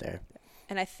programs out there.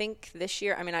 And I think this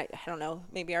year, I mean, I don't know,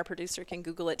 maybe our producer can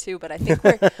Google it too, but I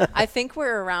think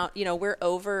we're around, we're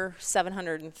over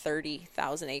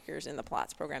 730,000 acres in the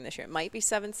plots program this year. It might be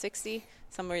 760.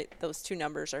 Somewhere those two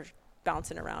numbers are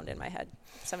bouncing around in my head.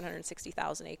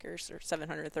 760,000 acres or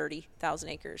 730,000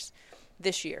 acres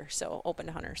this year. So open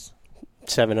to hunters.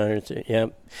 700, yeah.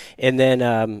 And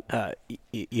then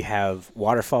you have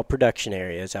waterfall production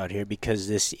areas out here because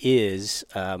this is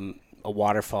a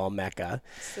waterfall mecca.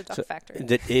 It's the duck factory.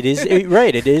 It is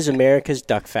right. It is America's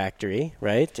duck factory,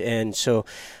 right? And so,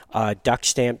 duck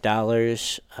stamp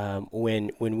dollars.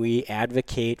 When we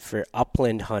advocate for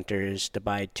upland hunters to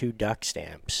buy 2 duck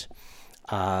stamps,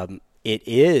 it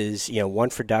is one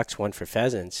for ducks, one for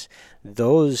pheasants.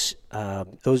 Those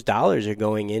dollars are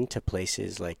going into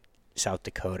places like South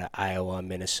Dakota, Iowa,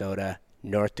 Minnesota,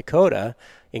 North Dakota,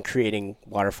 and creating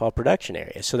waterfall production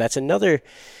areas. So that's another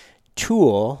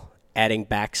tool, adding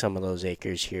back some of those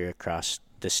acres here across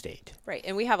the state. Right,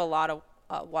 and we have a lot of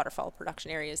waterfowl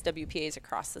production areas, WPAs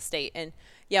across the state. And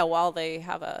yeah, while they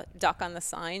have a duck on the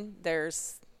sign,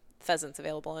 there's pheasants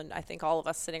available. And I think all of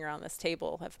us sitting around this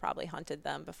table have probably hunted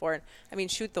them before. And I mean,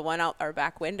 shoot, the one out our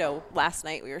back window last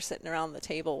night, we were sitting around the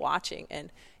table watching. And,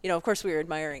 of course we were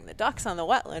admiring the ducks on the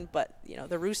wetland, but,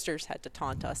 the roosters had to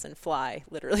taunt us and fly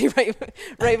literally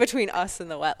right between us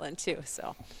and the wetland too.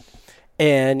 So.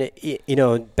 And,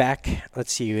 back,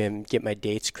 let's see, get my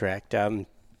dates correct.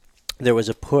 There was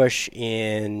a push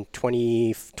in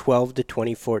 2012 to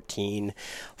 2014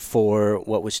 for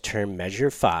what was termed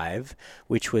Measure 5,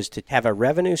 which was to have a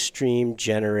revenue stream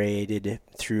generated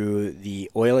through the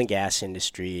oil and gas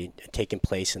industry taking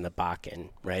place in the Bakken,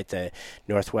 right, the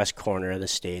northwest corner of the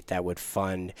state that would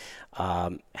fund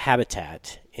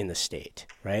habitat in the state,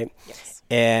 right? Yes.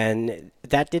 And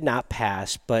that did not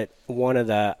pass, but one of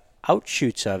the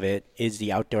outshoots of it is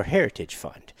the Outdoor Heritage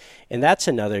Fund. And that's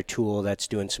another tool that's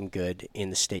doing some good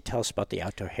in the state. Tell us about the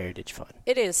Outdoor Heritage Fund.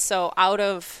 It is. So out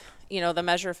of, the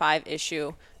Measure 5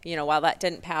 issue, while that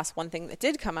didn't pass, one thing that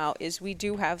did come out is we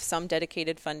do have some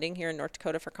dedicated funding here in North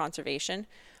Dakota for conservation.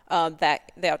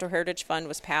 That the Outdoor Heritage Fund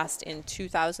was passed in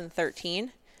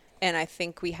 2013. And I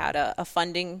think we had a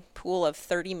funding pool of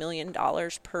 $30 million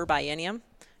per biennium.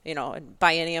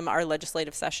 Biennium, our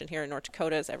legislative session here in North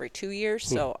Dakota is every 2 years,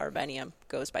 so our biennium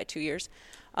goes by 2 years.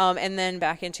 And then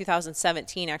back in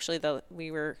 2017, actually,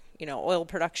 oil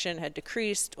production had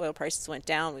decreased, oil prices went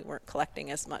down, we weren't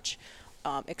collecting as much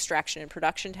extraction and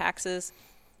production taxes.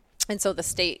 And so the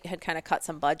state had kind of cut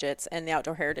some budgets, and the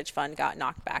Outdoor Heritage Fund got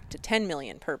knocked back to $10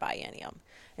 million per biennium.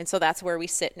 And so that's where we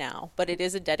sit now. But it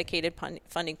is a dedicated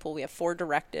funding pool. We have 4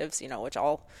 directives, which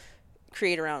all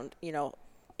create around,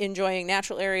 enjoying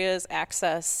natural areas,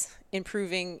 access,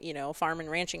 improving, farm and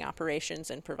ranching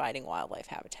operations, and providing wildlife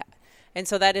habitat. And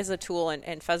so that is a tool,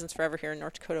 and Pheasants Forever here in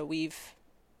North Dakota, we've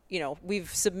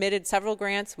submitted several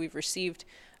grants, we've received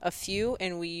a few,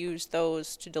 and we use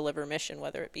those to deliver mission,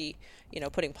 whether it be,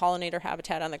 putting pollinator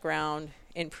habitat on the ground,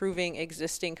 improving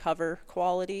existing cover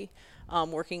quality,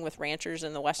 working with ranchers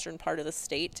in the western part of the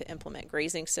state to implement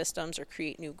grazing systems or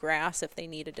create new grass if they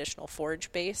need additional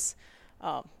forage base.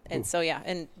 And so,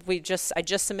 and I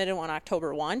just submitted one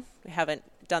October 1. We haven't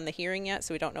done the hearing yet,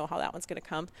 so we don't know how that one's going to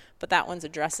come. But that one's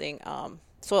addressing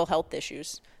soil health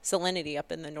issues, salinity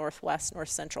up in the north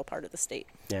central part of the state.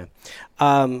 Yeah.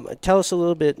 Tell us a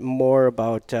little bit more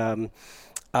about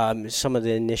some of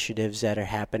the initiatives that are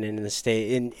happening in the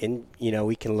state. And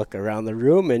we can look around the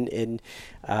room and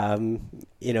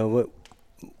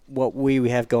what we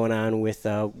have going on with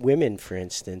women, for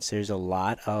instance. There's a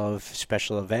lot of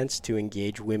special events to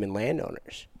engage women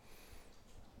landowners.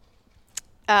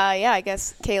 I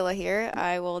guess Kayla here.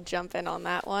 I will jump in on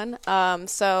that one.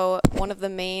 So one of the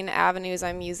main avenues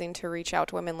I'm using to reach out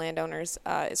to women landowners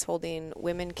is holding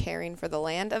Women Caring for the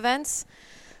Land events.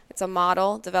 It's a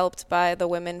model developed by the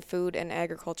Women Food and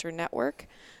Agriculture Network.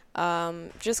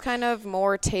 Just kind of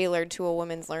more tailored to a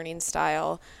woman's learning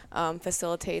style,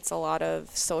 facilitates a lot of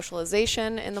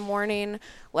socialization in the morning,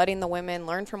 letting the women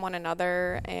learn from one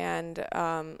another and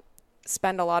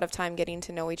spend a lot of time getting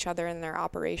to know each other in their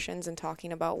operations and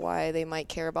talking about why they might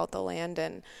care about the land,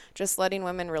 and just letting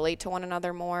women relate to one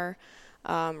another more.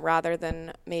 Rather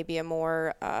than maybe a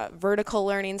more vertical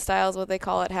learning style is what they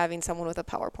call it, having someone with a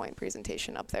PowerPoint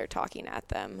presentation up there talking at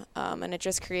them. And it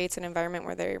just creates an environment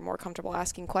where they're more comfortable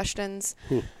asking questions.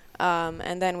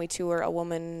 And then we tour a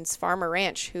woman's farm or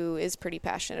ranch who is pretty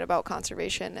passionate about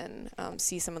conservation and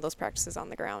see some of those practices on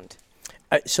the ground.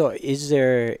 So is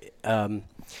it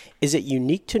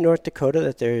unique to North Dakota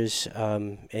that there's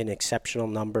an exceptional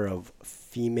number of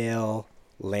female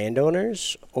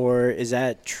landowners, or is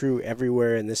that true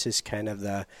everywhere and this is kind of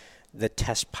the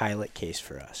test pilot case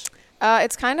for us?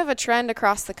 It's kind of a trend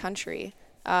across the country.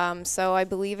 So I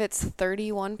believe it's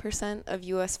 31% of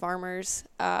U.S. farmers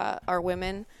are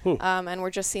women, and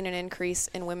we're just seeing an increase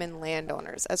in women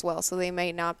landowners as well. So they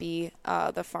may not be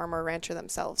the farmer or rancher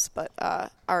themselves, but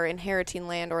are inheriting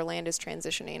land or land is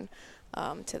transitioning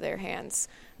to their hands.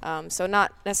 So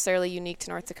not necessarily unique to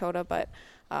North Dakota, but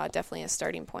definitely a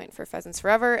starting point for Pheasants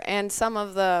Forever. And some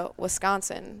of the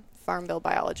Wisconsin Farm Bill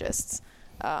biologists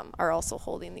are also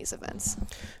holding these events.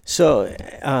 So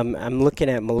I'm looking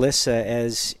at Melissa,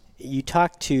 as you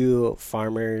talk to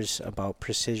farmers about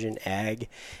precision ag.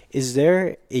 Is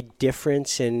there a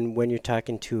difference in when you're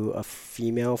talking to a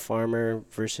female farmer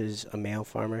versus a male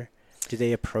farmer? Do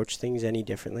they approach things any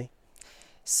differently?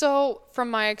 So from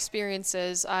my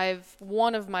experiences,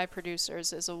 one of my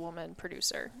producers is a woman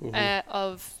producer.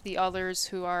 Of the others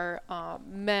who are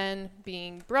men,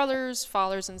 being brothers,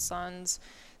 fathers and sons,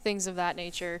 things of that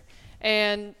nature.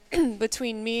 And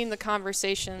between me and the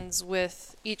conversations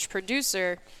with each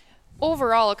producer,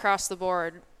 overall across the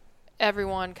board,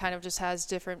 everyone kind of just has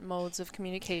different modes of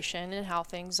communication and how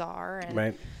things are. And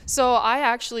right. So I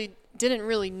actually didn't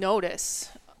really notice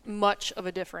much of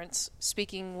a difference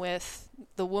speaking with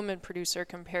the woman producer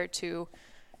compared to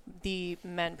the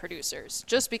men producers,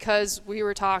 just because we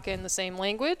were talking the same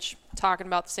language, talking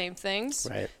about the same things.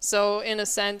 Right. So in a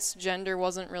sense, gender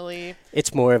wasn't really...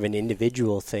 It's more of an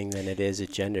individual thing than it is a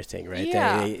gender thing, right?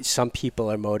 Yeah. Some people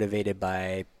are motivated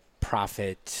by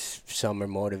profit, some are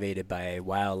motivated by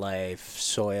wildlife,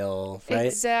 soil, right?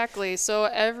 Exactly. So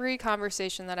every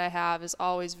conversation that I have is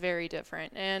always very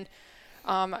different. And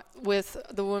with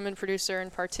the woman producer in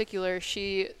particular,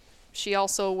 she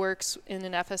also works in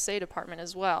an FSA department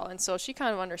as well. And so she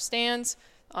kind of understands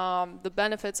the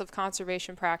benefits of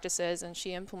conservation practices, and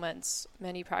she implements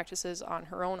many practices on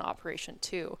her own operation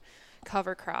too.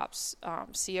 Cover crops,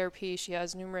 CRP, she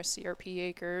has numerous CRP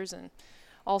acres and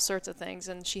all sorts of things.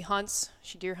 And she hunts,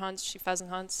 she deer hunts, she pheasant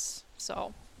hunts.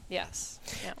 So, yes.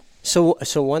 Yeah. So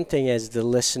one thing, as the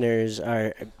listeners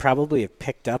are probably have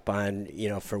picked up on,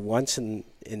 for once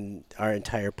in our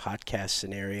entire podcast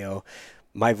scenario,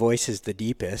 my voice is the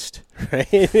deepest,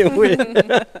 right?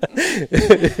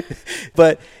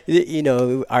 But,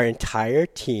 our entire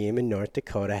team in North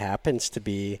Dakota happens to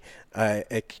be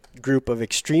a group of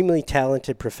extremely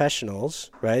talented professionals,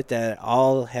 right, that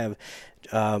all have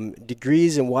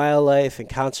degrees in wildlife and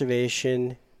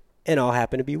conservation and all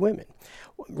happen to be women.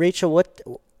 Rachel,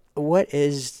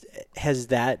 has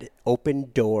that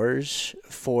opened doors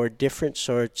for different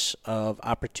sorts of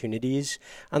opportunities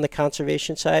on the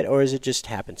conservation side, or is it just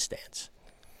happenstance?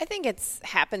 I think it's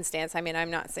happenstance. I mean,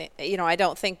 I'm not saying, I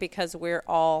don't think because we're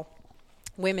all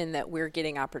women that we're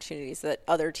getting opportunities that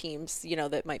other teams,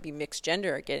 that might be mixed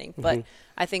gender are getting. But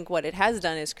I think what it has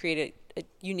done is create a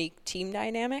unique team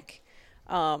dynamic.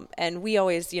 And we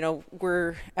always,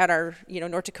 we're at our,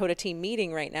 North Dakota team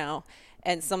meeting right now.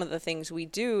 And some of the things we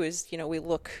do is, we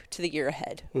look to the year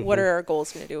ahead. What are our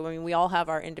goals going to do? I mean, we all have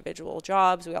our individual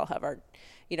jobs. We all have our,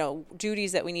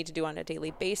 duties that we need to do on a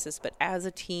daily basis. But as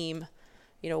a team,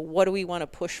 what do we want to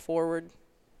push forward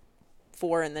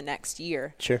for in the next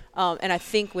year? Sure. And I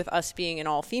think with us being an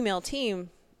all-female team,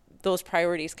 those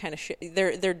priorities kind of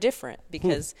they're different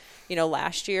because,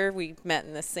 last year we met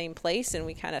in the same place and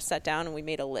we kind of sat down and we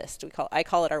made a list. I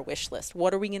call it our wish list.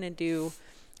 What are we going to do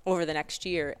over the next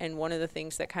year? And one of the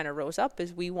things that kind of rose up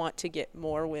is we want to get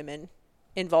more women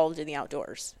involved in the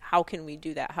outdoors. How can we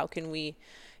do that? How can we,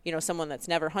 someone that's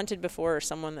never hunted before or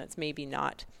someone that's maybe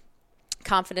not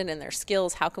confident in their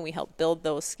skills, how can we help build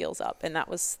those skills up? And that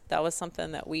was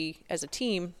something that we as a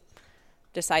team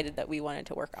decided that we wanted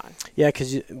to work on. Yeah,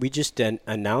 because we just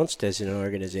announced as an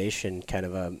organization kind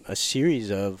of a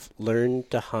series of Learn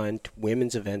to Hunt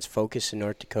women's events focused in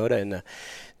North Dakota, and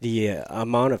the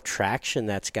amount of traction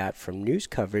that's got from news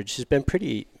coverage has been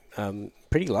pretty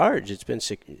large. It's been,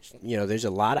 there's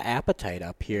a lot of appetite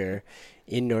up here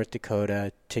in North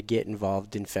Dakota to get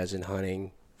involved in pheasant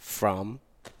hunting from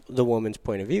the woman's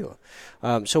point of view.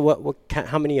 So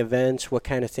how many events, what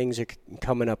kind of things are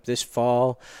coming up this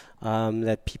fall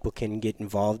that people can get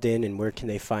involved in, and where can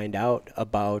they find out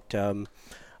about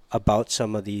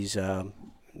some of these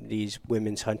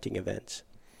women's hunting events?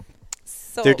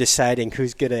 So they're deciding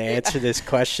who's going to answer this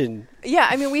question. Yeah,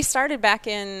 I mean, we started back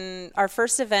in our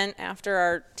first event after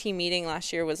our team meeting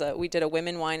last year we did a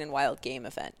women, wine, and wild game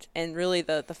event. And really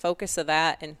the focus of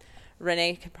that, and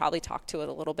Renee could probably talk to it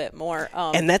a little bit more.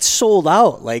 And that's sold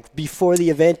out, like, before the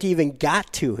event even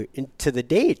got to the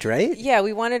date, right? Yeah,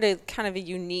 we wanted a kind of a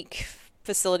unique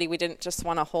facility. We didn't just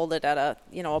want to hold it at a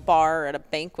bar or at a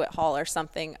banquet hall or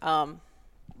something.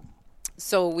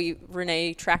 So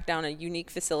Renee tracked down a unique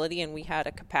facility, and we had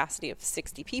a capacity of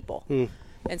 60 people.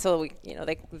 And so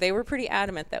they were pretty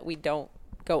adamant that we don't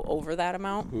go over that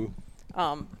amount.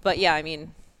 But yeah, I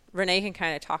mean, Renee can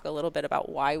kind of talk a little bit about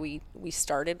why we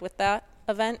started with that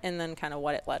event and then kind of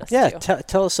what it led us to. Yeah,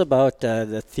 tell us about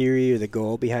the theory or the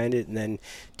goal behind it, and then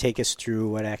take us through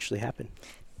what actually happened.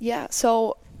 Yeah,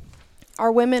 so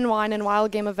our Women Wine and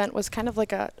Wild Game event was kind of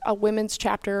like a women's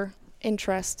chapter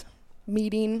interest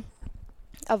meeting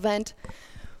event.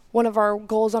 One of our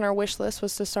goals on our wish list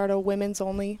was to start a women's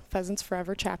only Pheasants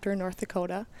Forever chapter in North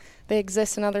Dakota. They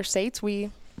exist in other states.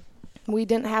 We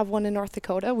didn't have one in North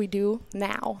Dakota. We do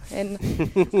now. And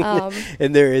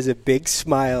and there is a big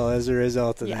smile as a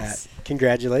result of Yes. that.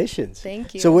 Congratulations.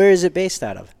 Thank you. So where is it based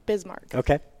out of? Bismarck.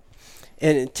 Okay.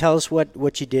 And tell us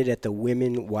what you did at the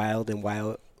Women Wine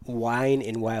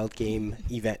and Wild Game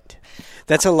event.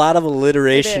 That's a lot of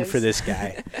alliteration for this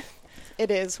guy. It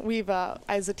is. We've,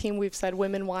 as a team, we've said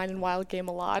Women, Wine, and Wild Game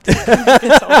a lot.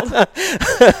 It's old.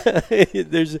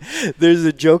 There's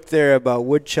a joke there about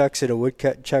woodchucks and a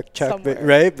woodchuck, Somewhere.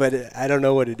 right? But I don't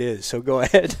know what it is, so go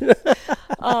ahead.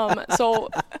 So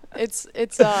it's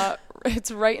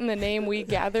right in the name. We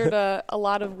gathered a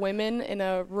lot of women in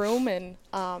a room, and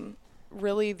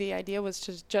really the idea was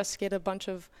to just get a bunch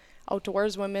of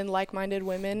outdoors women, like-minded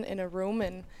women in a room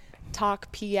and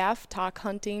talk PF, talk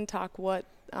hunting, talk what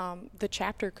the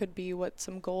chapter could be, what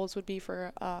some goals would be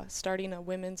for starting a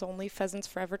women's only Pheasants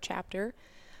Forever chapter,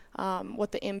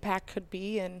 what the impact could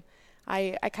be. And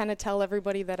I kind of tell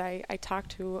everybody that I talk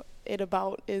to it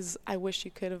about is I wish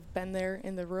you could have been there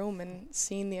in the room and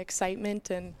seen the excitement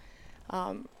and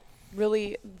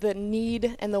really the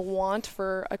need and the want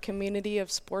for a community of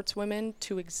sportswomen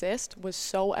to exist was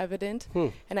so evident.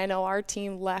 And I know our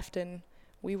team left and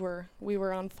we were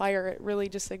on fire. It really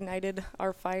just ignited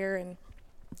our fire and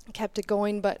kept it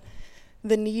going, but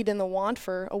the need and the want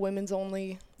for a women's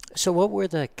only. So what were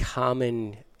the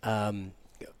common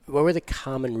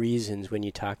reasons when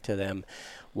you talked to them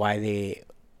why they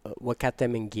what got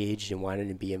them engaged and wanted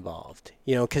to be involved?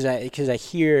 Because I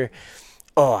hear,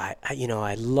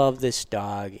 I love this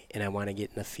dog and I want to get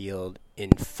in the field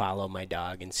and follow my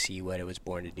dog and see what it was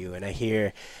born to do. And I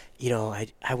hear,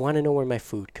 I want to know where my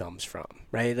food comes from,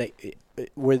 right? Like,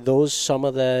 were those some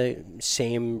of the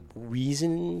same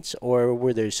reasons, or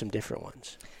were there some different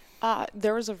ones?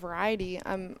 There was a variety.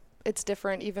 It's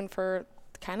different even for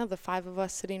kind of the five of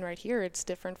us sitting right here. It's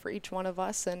different for each one of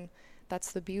us, and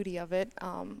that's the beauty of it.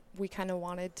 We kind of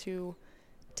wanted to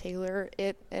tailor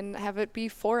it and have it be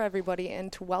for everybody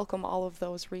and to welcome all of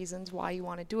those reasons why you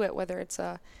want to do it, whether it's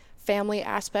a family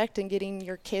aspect and getting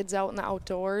your kids out in the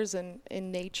outdoors and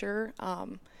in nature,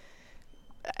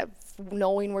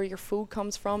 knowing where your food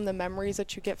comes from, the memories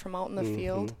that you get from out in the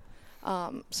field.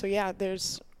 So yeah,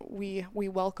 we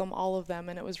welcome all of them,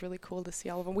 and it was really cool to see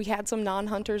all of them. We had some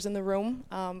non-hunters in the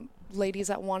room, ladies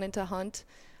that wanted to hunt,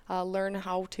 learn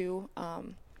how to,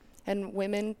 and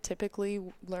women typically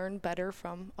learn better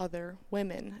from other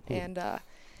women. And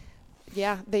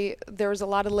there was a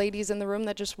lot of ladies in the room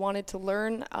that just wanted to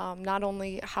learn not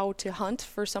only how to hunt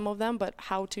for some of them, but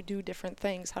how to do different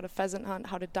things, how to pheasant hunt,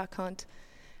 how to duck hunt,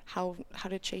 how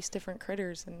to chase different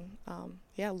critters, and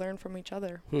learn from each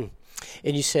other. And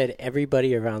you said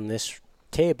everybody around this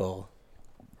table,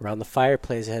 around the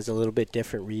fireplace, has a little bit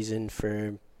different reason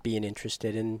for being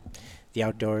interested in the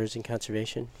outdoors and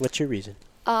conservation. What's your reason?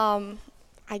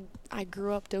 I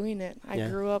grew up doing it. I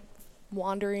grew up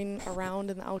wandering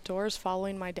around in the outdoors,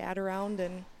 following my dad around,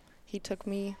 and he took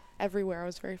me everywhere. I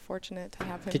was very fortunate to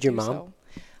have him. Did your mom?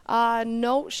 So.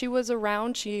 No, she was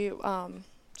around. She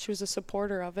was a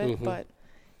supporter of it, but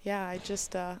yeah, I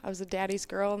was a daddy's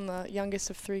girl and the youngest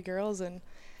of three girls, and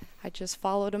I just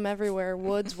followed them everywhere,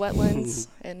 woods, wetlands,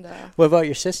 and. What about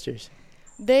your sisters?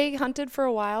 They hunted for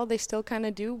a while. They still kind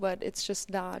of do, but it's just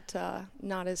not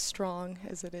as strong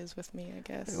as it is with me, I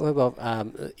guess. What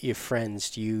about your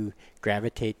friends? Do you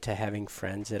gravitate to having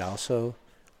friends that also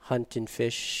hunt and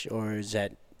fish, or is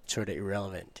that sort of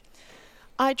irrelevant?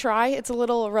 I try. It's a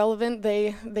little irrelevant.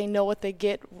 They know what they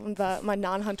get. My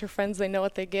non-hunter friends, they know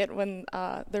what they get when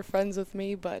they're friends with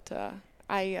me. But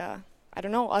I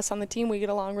don't know. Us on the team, we get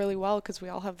along really well because we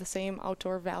all have the same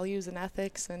outdoor values and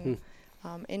ethics and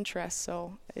interests.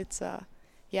 So it's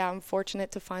I'm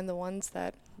fortunate to find the ones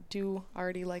that do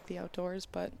already like the outdoors.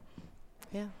 But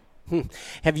yeah.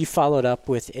 Have you followed up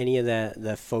with any of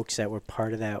the folks that were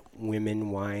part of that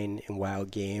Women, Wine, and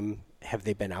Wild Game? Have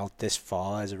they been out this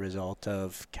fall as a result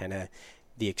of kind of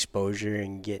the exposure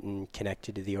and getting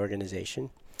connected to the organization?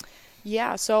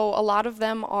 Yeah, so a lot of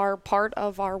them are part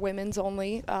of our women's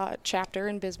only chapter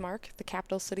in Bismarck, the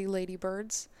Capital City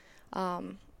Ladybirds.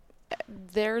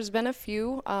 There's been a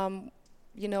few,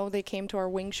 they came to our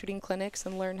wing shooting clinics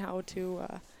and learned how to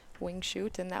wing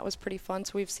shoot, and that was pretty fun.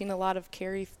 So we've seen a lot of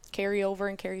carry over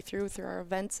and carry through our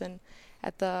events and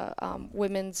at the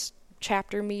women's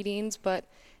chapter meetings. But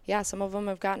yeah, some of them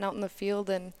have gotten out in the field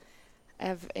and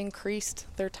have increased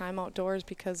their time outdoors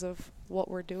because of what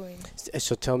we're doing.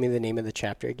 So tell me the name of the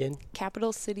chapter again.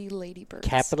 Capital City Ladybirds.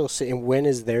 Capital City. And when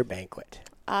is their banquet?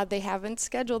 They haven't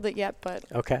scheduled it yet, but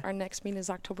okay. Our next meeting is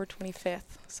October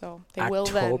 25th, so they will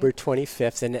then. October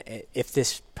 25th, and if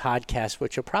this podcast,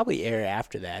 which will probably air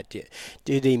after that,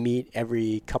 do they meet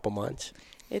every couple months?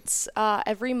 It's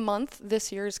every month.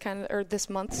 This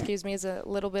month, is a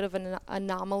little bit of an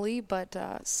anomaly,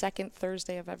 but second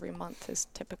Thursday of every month is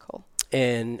typical.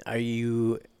 And are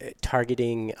you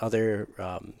targeting other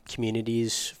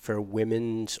communities for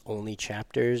women's only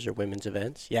chapters or women's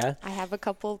events? Yeah? I have a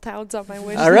couple towns on my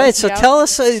wish list. All right, so tell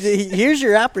us, here's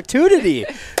your opportunity.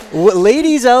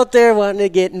 Ladies out there wanting to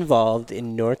get involved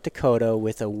in North Dakota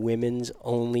with a women's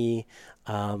only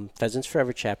Pheasants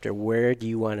Forever chapter, where do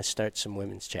you want to start some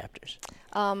women's chapters?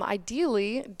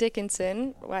 Ideally,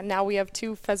 Dickinson. Now we have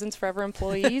 2 Pheasants Forever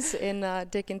employees in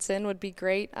Dickinson would be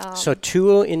great. So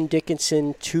 2 in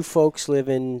Dickinson, 2 folks live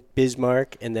in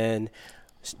Bismarck, and then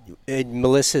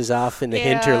Melissa's off in the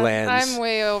hinterlands. I'm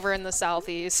way over in the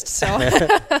southeast. So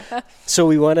so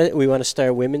we want to start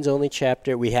a women's only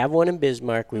chapter. We have one in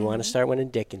Bismarck. We want to start one in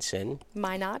Dickinson.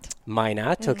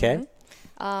 Minot, okay.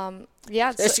 So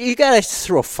you got to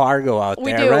throw Fargo out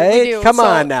there, right? right? We do. Come so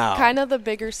on now. Kind of the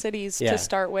bigger cities to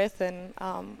start with, and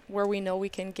where we know we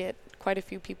can get quite a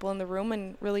few people in the room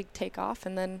and really take off,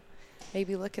 and then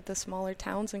maybe look at the smaller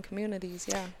towns and communities,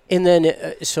 yeah. And then,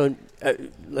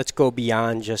 let's go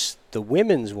beyond just the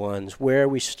women's ones. Where are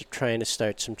we trying to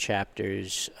start some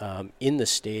chapters in the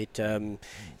state,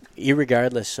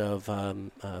 irregardless of,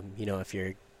 if you're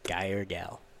a guy or a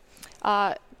gal?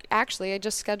 Actually, I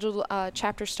just scheduled a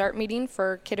chapter start meeting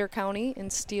for Kidder County in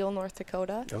Steele, North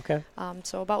Dakota. Okay.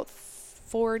 So about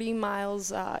 40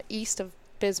 miles east of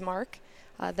Bismarck.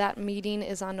 That meeting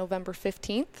is on November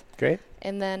 15th. Great.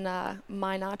 And then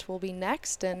Minot will be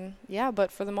next. And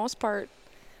but for the most part,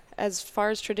 as far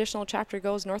as traditional chapter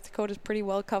goes, North Dakota is pretty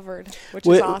well covered, which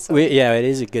is awesome. It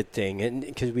is a good thing, and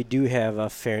because we do have a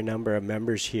fair number of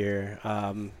members here,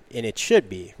 and it should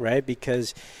be, right?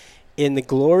 Because in the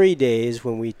glory days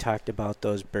when we talked about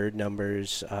those bird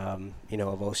numbers,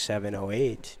 of 07,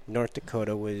 08, North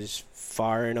Dakota was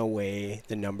far and away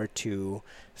the number 2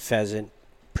 pheasant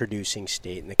producing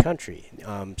state in the country.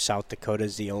 South Dakota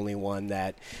is the only one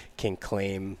that can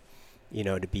claim,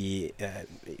 to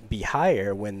be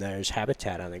higher when there's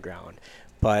habitat on the ground.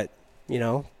 But,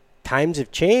 times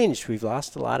have changed. We've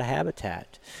lost a lot of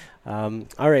habitat. All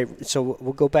right, so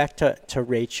we'll go back to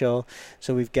Rachel.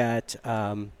 So we've got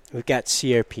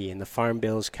CRP, and the Farm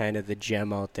Bill is kind of the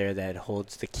gem out there that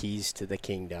holds the keys to the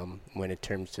kingdom when it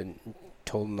comes to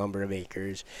total number of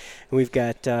acres. And we've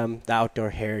got the Outdoor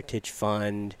Heritage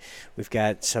Fund. We've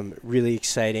got some really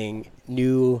exciting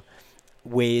new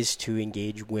ways to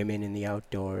engage women in the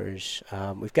outdoors.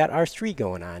 We've got R3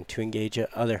 going on to engage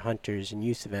other hunters and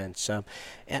youth events.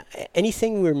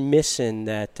 Anything we're missing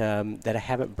that I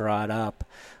haven't brought up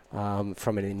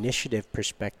from an initiative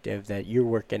perspective that you're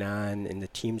working on and the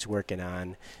team's working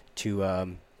on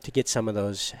to get some of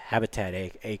those habitat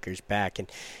acres back?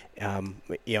 And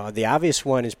the obvious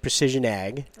one is precision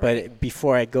ag. Right. But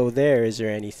before I go there, is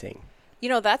there anything?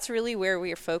 That's really where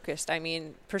we are focused. I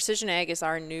mean, precision ag is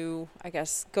our new,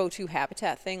 go-to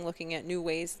habitat thing, looking at new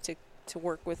ways to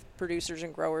work with producers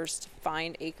and growers to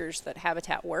find acres that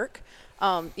habitat work.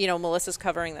 Melissa's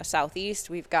covering the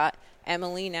southeast. We've got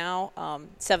Emily now,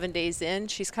 7 days in.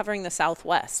 She's covering the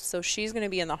southwest. So she's going to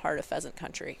be in the heart of pheasant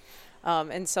country.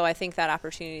 And so I think that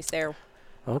opportunity is there.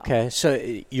 Okay, so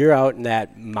you're out in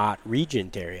that Mott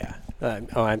Regent area.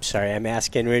 I'm sorry, I'm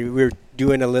asking. We're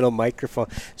doing a little microphone.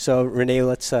 So Renee,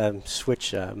 let's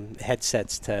switch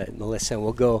headsets to Melissa, and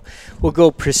we'll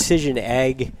go precision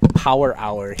ag power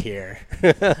hour here.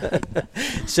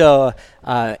 So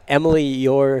Emily,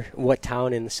 you're what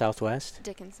town in the southwest?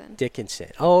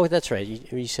 Dickinson. Oh, that's right.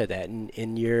 You said that.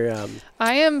 And you're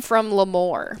I am from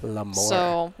Lemoore.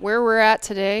 So where we're at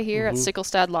today here at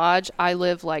Sickelstad Lodge, I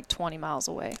live like 20 miles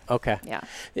away. Okay. Yeah.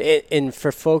 And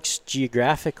for folks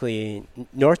geographically,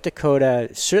 North Dakota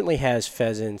certainly has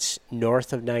pheasants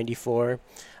north of 94,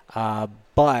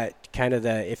 but kind of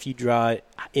if you draw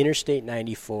Interstate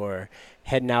 94,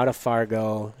 heading out of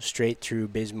Fargo, straight through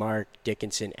Bismarck,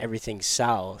 Dickinson, everything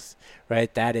south,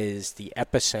 right? That is the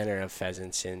epicenter of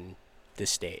pheasants in the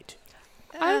state.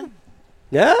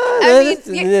 No,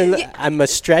 I'm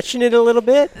stretching it a little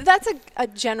bit. That's a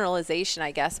generalization,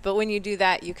 I guess. But when you do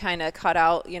that, you kind of cut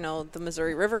out, the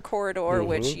Missouri River corridor,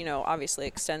 which, obviously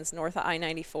extends north of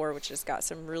I-94, which has got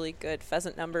some really good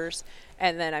pheasant numbers.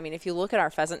 And then, if you look at our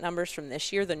pheasant numbers from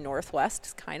this year, the Northwest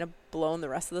has kind of blown the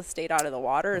rest of the state out of the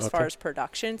water as far as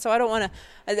production. So I don't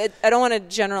want to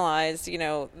generalize,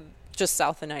 just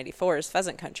south of 94 is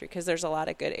pheasant country, because there's a lot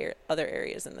of good other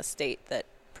areas in the state that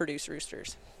produce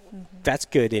roosters. That's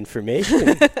good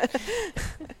information.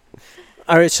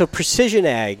 All right, so precision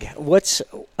ag.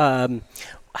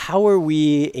 How are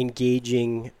we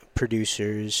engaging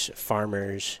producers,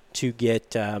 farmers, to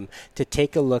get to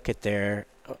take a look at their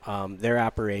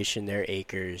operation, their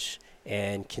acres,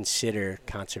 and consider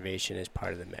conservation as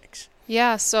part of the mix?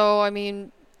 Yeah, so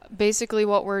basically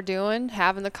what we're doing,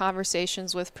 having the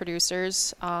conversations with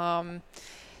producers,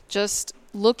 just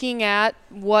looking at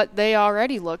what they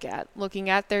already look at, looking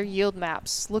at their yield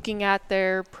maps, looking at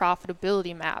their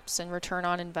profitability maps and return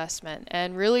on investment,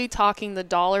 and really talking the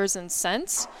dollars and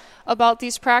cents about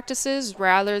these practices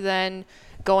rather than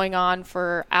going on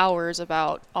for hours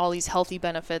about all these healthy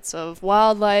benefits of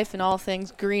wildlife and all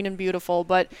things green and beautiful,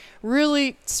 but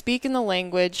really speaking the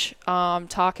language,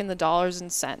 talking the dollars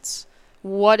and cents.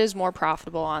 What is more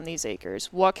profitable on these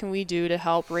acres? What can we do to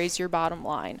help raise your bottom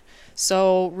line?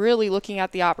 So really looking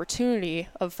at the opportunity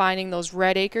of finding those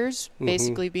red acres,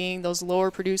 basically being those lower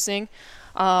producing,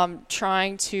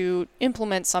 trying to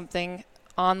implement something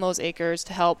on those acres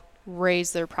to help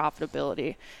raise their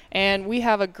profitability. And we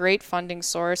have a great funding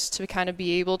source to kind of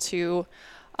be able to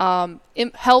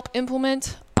help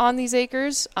implement on these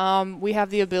acres. We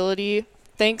have the ability,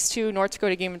 thanks to North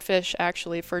Dakota Game and Fish,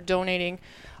 actually, for donating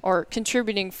or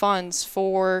contributing funds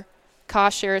for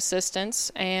cost share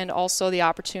assistance, and also the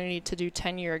opportunity to do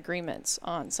 10-year agreements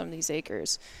on some of these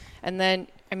acres. And then,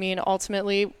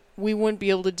 ultimately, we wouldn't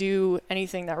be able to do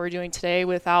anything that we're doing today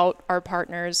without our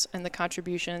partners and the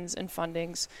contributions and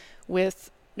fundings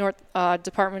with North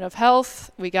Department of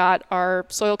Health. We got our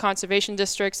soil conservation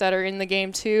districts that are in the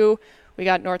game too. We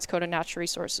got North Dakota Natural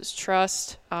Resources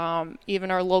Trust. Even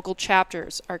our local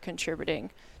chapters are contributing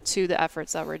to the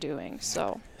efforts that we're doing.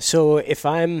 So if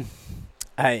I'm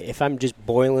just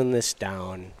boiling this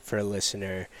down for a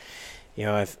listener,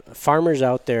 if a farmer's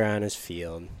out there on his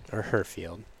field or her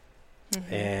field,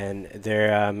 and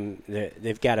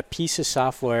they've got a piece of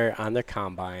software on their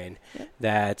combine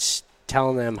that's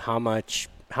telling them how much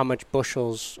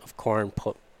bushels of corn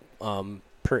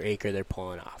per acre they're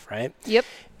pulling off, right? Yep.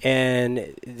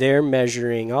 And they're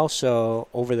measuring also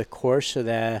over the course of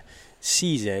the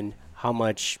season how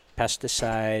much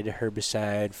pesticide,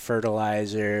 herbicide,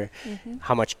 fertilizer,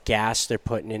 how much gas they're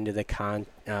putting into the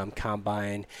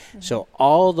combine. So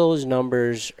all those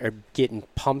numbers are getting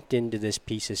pumped into this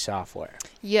piece of software.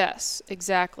 Yes,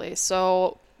 exactly.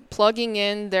 So plugging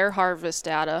in their harvest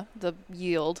data, the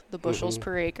yield, the bushels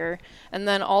per acre, and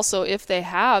then also if they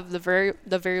have the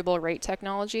variable rate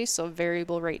technology, so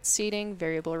variable rate seeding,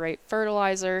 variable rate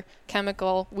fertilizer,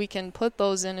 chemical, we can put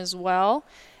those in as well.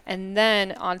 And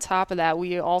then on top of that,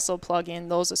 we also plug in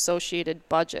those associated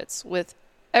budgets with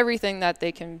everything that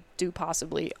they can do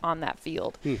possibly on that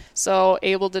field. So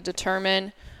able to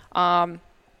determine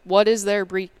what is their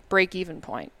break-even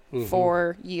point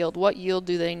for yield. What yield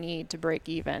do they need to break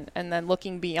even? And then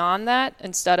looking beyond that,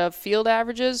 instead of field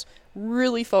averages,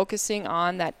 really focusing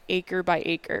on that acre by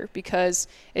acre. Because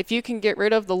if you can get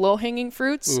rid of the low-hanging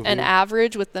fruits and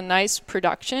average with the nice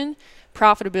production,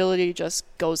 profitability just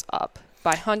goes up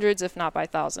by hundreds, if not by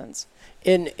thousands.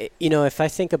 And, if I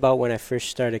think about when I first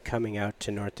started coming out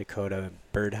to North Dakota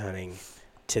bird hunting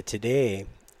to today,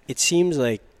 it seems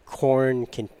like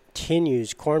cornfields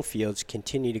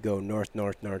continue to go north.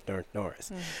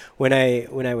 When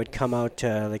I would come out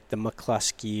to like the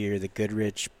McCluskey or the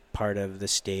Goodrich part of the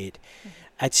state,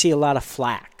 I'd see a lot of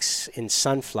flax and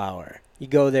sunflower. You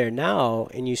go there now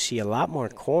and you see a lot more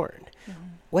corn.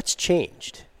 What's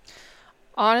changed?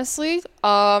 Honestly,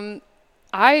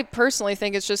 I personally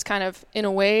think it's just kind of, in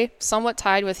a way, somewhat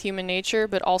tied with human nature,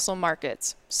 but also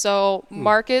markets. So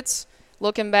markets,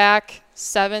 looking back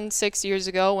 7-6 years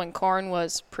ago when corn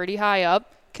was pretty high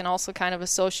up, can also kind of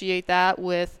associate that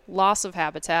with loss of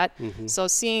habitat. So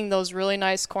seeing those really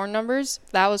nice corn numbers,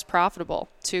 that was profitable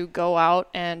to go out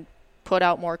and put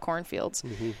out more cornfields.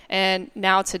 And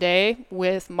now today,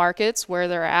 with markets where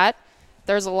they're at,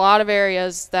 there's a lot of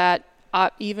areas that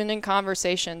even in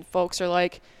conversation, folks are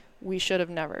like, we should have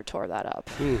never tore that up.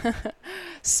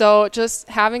 So just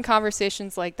having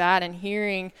conversations like that and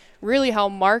hearing really how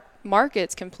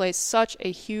markets can play such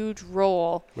a huge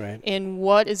role in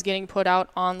what is getting put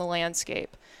out on the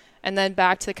landscape. And then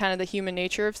back to kind of the human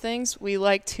nature of things, we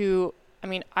like to,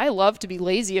 I love to be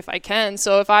lazy if I can.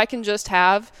 So if I can just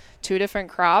have 2 different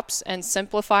crops and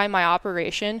simplify my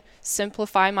operation,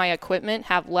 simplify my equipment,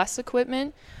 have less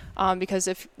equipment, because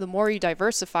if the more you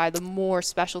diversify, the more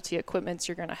specialty equipments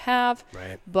you're going to have.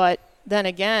 Right. But then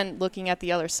again, looking at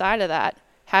the other side of that,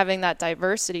 having that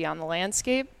diversity on the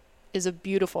landscape is a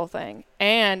beautiful thing.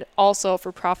 And also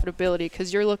for profitability,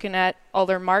 because you're looking at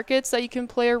other markets that you can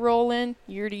play a role in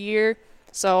year to year.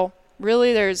 So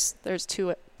really there's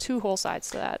two whole sides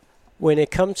to that. When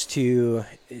it comes to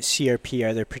CRP,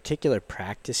 are there particular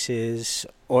practices,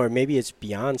 or maybe it's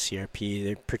beyond CRP,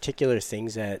 there are particular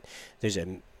things that there's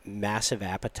a massive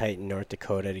appetite in North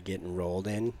Dakota to get enrolled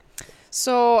in?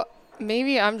 So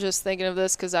maybe I'm just thinking of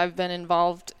this because I've been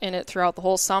involved in it throughout the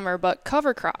whole summer, but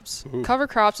cover crops. Mm-hmm. Cover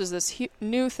crops is this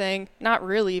new thing, not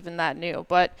really even that new,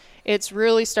 but it's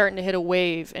really starting to hit a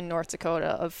wave in North Dakota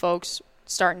of folks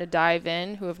starting to dive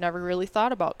in who have never really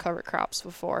thought about cover crops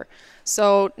before.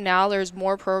 So now there's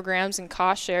more programs and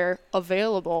cost share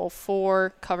available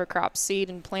for cover crop seed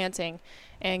and planting,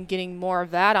 and getting more of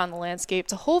that on the landscape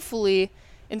to hopefully,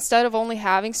 instead of only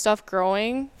having stuff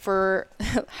growing for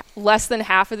less than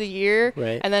half of the year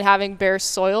and then having bare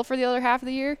soil for the other half of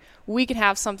the year, we can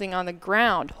have something on the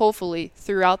ground, hopefully,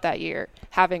 throughout that year.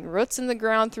 Having roots in the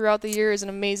ground throughout the year is an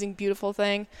amazing, beautiful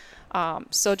thing.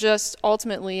 So just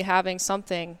ultimately having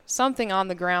something on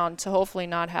the ground to hopefully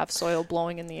not have soil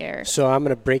blowing in the air. So I'm going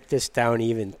to break this down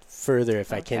even further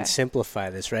if I can simplify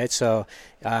this, right? So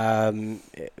when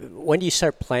do you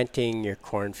start planting your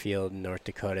cornfield in North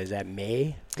Dakota? Is that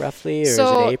May roughly, or is it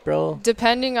April?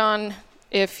 Depending on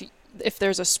if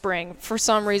there's a spring. For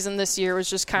some reason this year was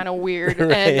just kind of weird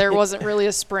and there wasn't really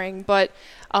a spring, but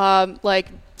like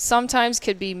sometimes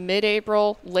could be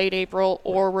mid-April, late April,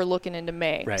 or we're looking into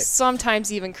May. Right.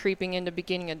 Sometimes even creeping into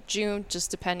beginning of June,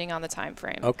 just depending on the time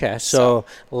frame. Okay, so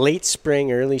late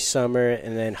spring, early summer,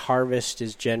 and then harvest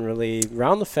is generally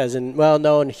around the pheasant. Well,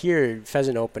 no, and here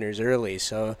pheasant openers early,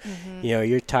 so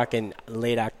you're talking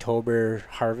late October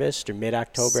harvest or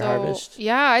mid-October harvest.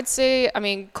 Yeah, I'd say,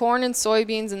 corn and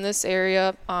soybeans in this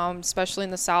area, especially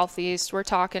in the southeast, we're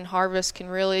talking harvest can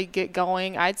really get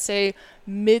going. I'd say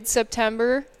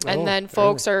mid-September, and then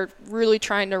folks are really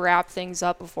trying to wrap things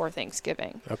up before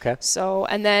Thanksgiving. Okay. So,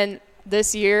 and then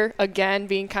this year, again,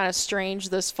 being kind of strange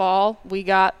this fall, we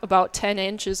got about 10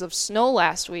 inches of snow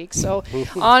last week. So,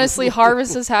 honestly,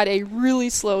 harvest has had a really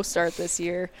slow start this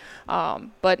year.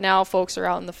 But now folks are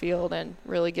out in the field and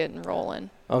really getting rolling.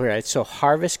 All right, so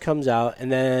harvest comes out,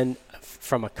 and then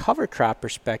from a cover crop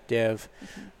perspective,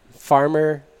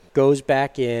 farmer goes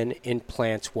back in and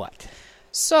plants what?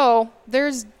 So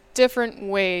there's different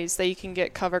ways that you can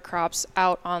get cover crops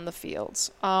out on the fields.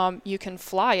 You can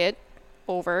fly it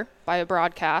over by a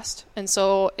broadcast. And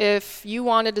so if you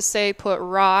wanted to, say, put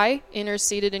rye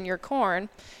interseeded in your corn,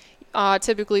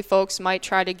 typically folks might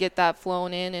try to get that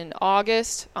flown in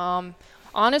August.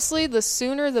 Honestly, the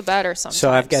sooner the better sometimes.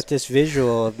 So I've got this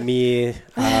visual of me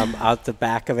out the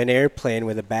back of an airplane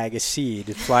with a bag of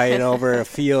seed flying over a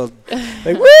field.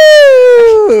 Like, woo!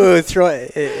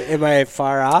 Am I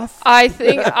far off? I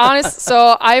think,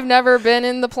 so I've never been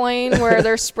in the plane where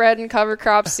they're spreading cover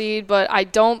crop seed, but I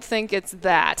don't think it's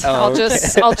that. I'll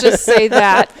just say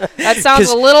that. That sounds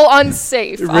a little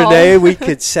unsafe. Renee, we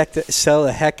could sell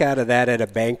the heck out of that at a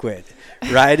banquet.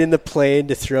 Ride in the plane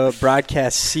to throw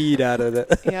broadcast seed out of the.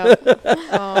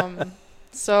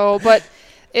 But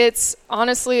it's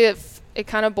honestly, it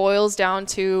kind of boils down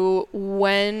to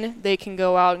when they can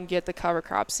go out and get the cover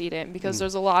crop seed in, because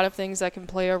there's a lot of things that can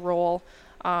play a role.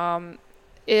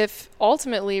 If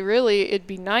ultimately, really, it'd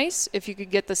be nice if you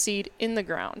could get the seed in the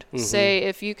ground. Say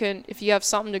if you have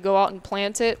something to go out and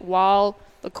plant it while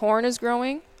the corn is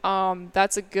growing.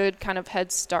 That's a good kind of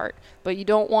head start, but you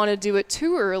don't want to do it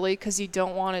too early because you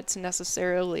don't want it to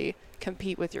necessarily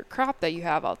compete with your crop that you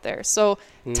have out there. So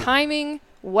timing,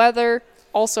 weather,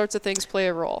 all sorts of things play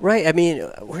a role. Right.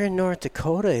 We're in North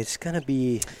Dakota. It's going to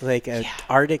be like an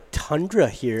Arctic tundra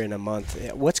here in a month.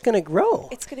 What's going to grow?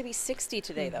 It's going to be 60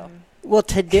 today, though. Well,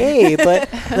 today, but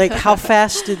how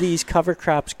fast do these cover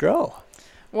crops grow?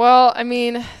 Well,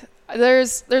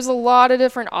 There's a lot of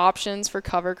different options for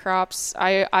cover crops.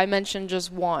 I mentioned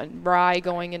just one, rye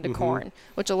going into corn,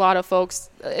 which a lot of folks,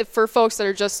 for folks that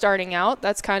are just starting out,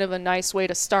 that's kind of a nice way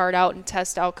to start out and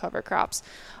test out cover crops.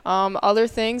 Other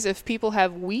things, if people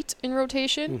have wheat in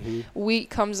rotation, wheat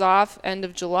comes off end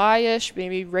of July-ish,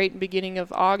 maybe right beginning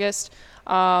of August.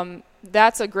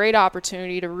 That's a great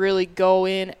opportunity to really go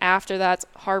in after that's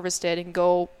harvested and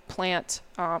go plant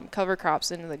cover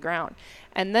crops into the ground.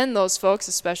 And then those folks,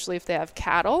 especially if they have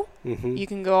cattle, you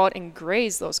can go out and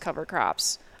graze those cover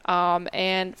crops.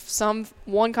 And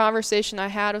one conversation I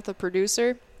had with a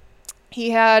producer, he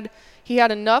had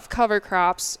enough cover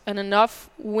crops and enough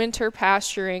winter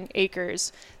pasturing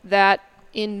acres that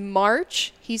in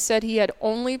March, he said he had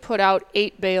only put out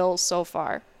 8 bales so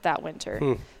far that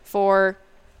winter for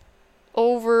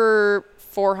over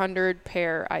 400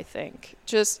 pair, I think.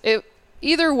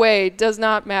 Either way, does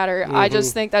not matter. I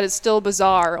just think that is still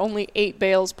bizarre. Only 8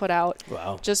 bales put out.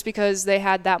 Wow. Just because they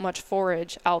had that much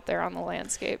forage out there on the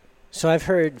landscape. So I've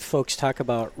heard folks talk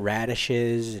about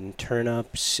radishes and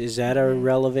turnips. Is that a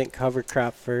relevant cover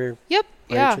crop for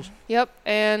ranchers? Yep.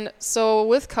 And so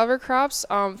with cover crops,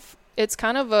 it's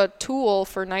kind of a tool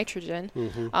for nitrogen.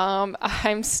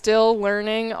 I'm still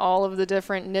learning all of the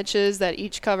different niches that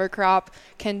each cover crop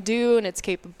can do and its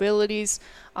capabilities,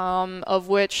 of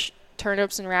which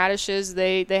turnips and radishes,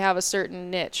 they have a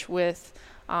certain niche with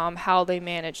how they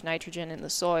manage nitrogen in the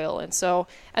soil.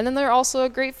 And then they're also a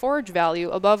great forage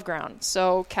value above ground.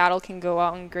 So cattle can go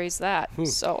out and graze that.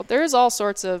 So there's all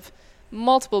sorts of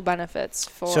multiple benefits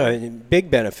for. So a big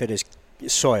benefit is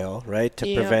soil, right?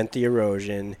 To prevent the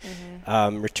erosion,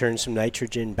 return some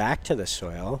nitrogen back to the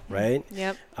soil, right?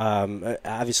 Yep.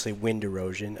 Obviously wind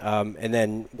erosion, and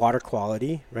then water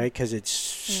quality, right? Because it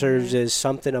serves as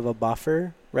something of a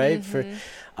buffer, right? For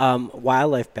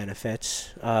wildlife benefits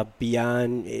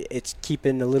beyond it's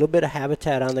keeping a little bit of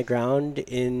habitat on the ground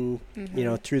in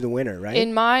through the winter, right?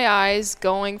 In my eyes,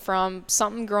 going from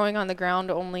something growing on the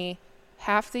ground only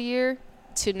half the year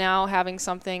to now having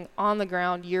something on the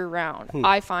ground year-round,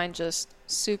 I find just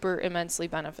super immensely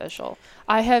beneficial.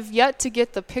 I have yet to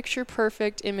get the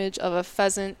picture-perfect image of a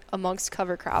pheasant amongst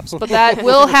cover crops, but that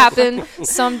will happen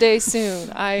someday soon.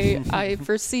 I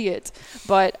foresee it,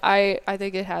 but I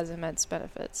think it has immense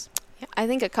benefits. Yeah, I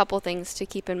think a couple things to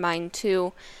keep in mind,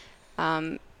 too.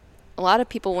 A lot of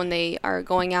people, when they are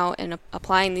going out and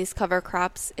applying these cover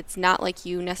crops, it's not like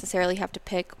you necessarily have to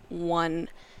pick one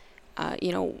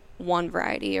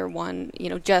variety or one,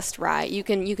 just rye. You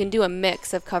can do a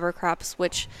mix of cover crops,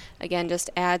 which again just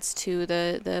adds to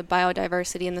the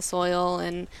biodiversity in the soil.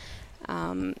 And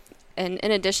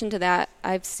in addition to that,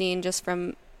 I've seen just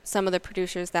from some of the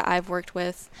producers that I've worked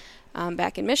with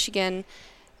back in Michigan,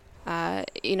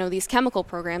 these chemical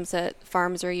programs that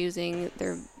farms are using,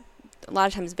 they're a lot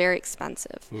of times very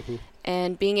expensive.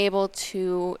 And being able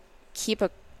to keep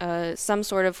some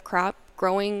sort of crop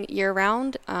growing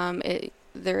year-round,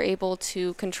 they're able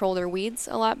to control their weeds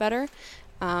a lot better.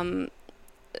 A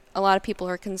lot of people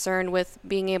are concerned with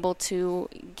being able to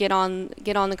get on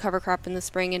the cover crop in the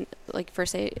spring, and like for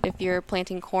say if you're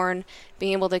planting corn,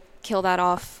 being able to kill that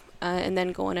off and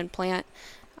then go in and plant.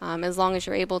 As long as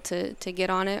you're able to get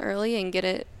on it early and get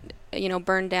it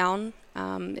burned down,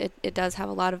 it does have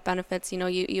a lot of benefits.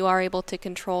 You are able to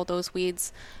control those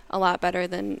weeds a lot better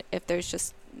than if there's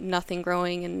just nothing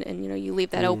growing and you leave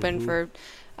that open for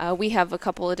we have a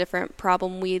couple of different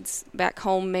problem weeds back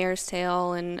home, mare's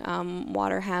tail and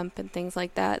water hemp and things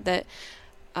like that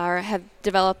have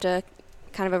developed a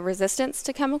kind of a resistance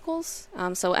to chemicals,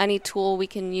 so any tool we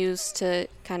can use to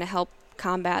kind of help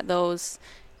combat those,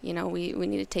 we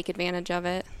need to take advantage of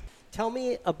it. Tell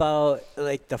me about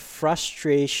like the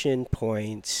frustration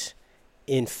points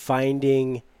in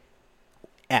finding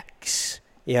X.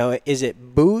 Is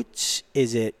it boots?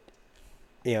 Is it,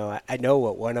 I know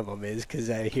what one of them is because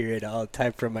I hear it all the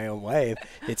time from my own wife.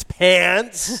 It's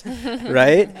pants,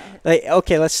 right? Like,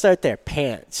 okay, let's start there.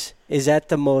 Pants. Is that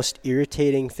the most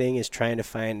irritating thing, is trying to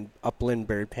find upland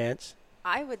bird pants?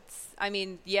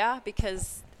 Yeah,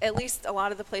 because at least a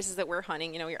lot of the places that we're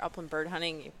hunting, your upland bird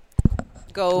hunting, you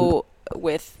go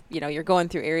with, you're going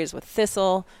through areas with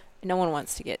thistle. No one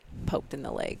wants to get poked in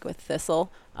the leg with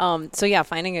thistle.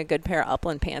 Finding a good pair of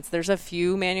upland pants. There's a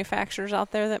few manufacturers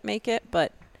out there that make it,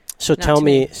 but so tell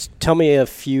me a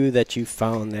few that you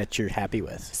found that you're happy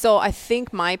with. So I think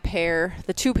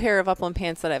the 2 pair of upland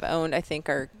pants that I've owned, I think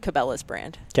are Cabela's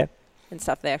brand. Okay. And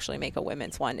stuff. They actually make a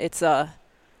women's one. It's I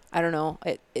don't know.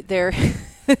 They're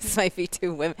this might be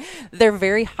too women. They're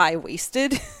very high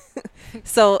waisted.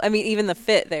 So, I mean, even the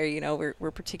fit there, you know,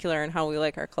 we're particular in how we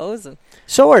like our clothes. And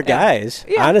So are guys,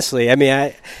 Yeah. honestly. I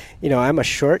mean, I'm a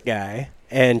short guy,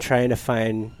 and trying to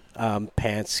find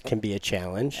pants can be a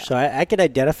challenge. So I could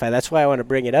identify. That's why I want to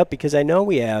bring it up, because I know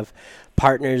we have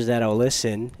partners that'll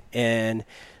listen. And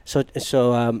so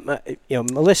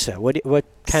Melissa, what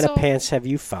kind of So- pants have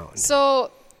you found?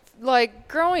 So, like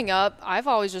growing up, I've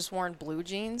always just worn blue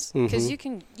jeans because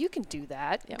Mhm. you can do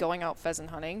that Yep. going out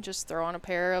pheasant hunting. Just throw on a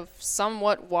pair of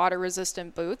somewhat water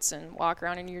resistant boots and walk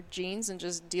around in your jeans and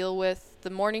just deal with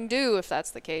the morning dew if that's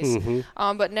the case. Mhm.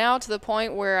 But now to the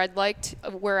point where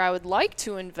where I would like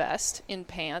to invest in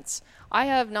pants, I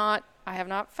have not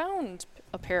found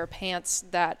a pair of pants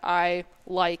that I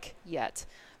like yet.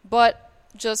 But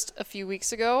just a few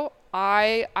weeks ago,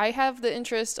 I have the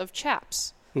interest of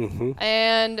chaps. Mhm.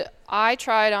 And I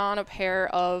tried on a pair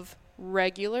of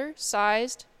regular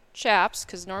sized chaps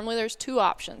because normally there's two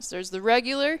options. There's the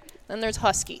regular, then there's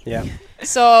husky. Yeah.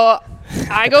 So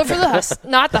I go for the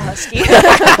not the husky.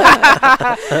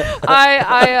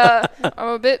 I'm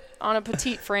a bit on a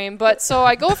petite frame, but so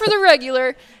I go for the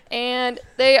regular, and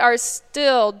they are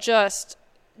still just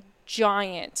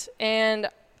giant. And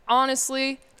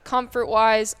honestly,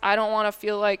 comfort-wise, I don't want to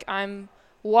feel like I'm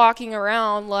walking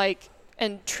around like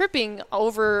and tripping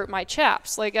over my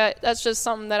chaps. Like that's just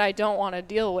something that I don't want to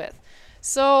deal with.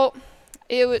 So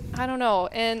I don't know.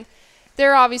 And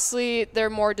they're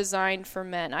more designed for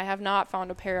men. I have not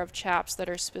found a pair of chaps that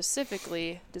are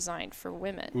specifically designed for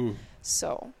women.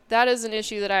 So that is an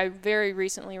issue that I very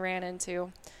recently ran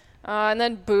into. And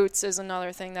then boots is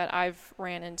another thing that I've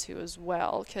ran into as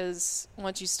well, because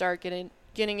once you start getting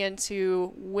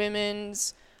into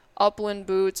women's upland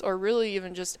boots, or really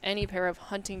even just any pair of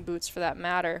hunting boots for that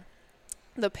matter,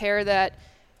 the pair that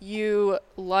you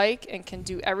like and can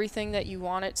do everything that you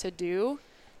want it to do,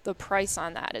 the price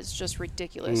on that is just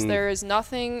ridiculous. There is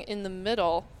nothing in the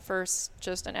middle for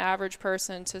just an average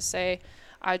person to say,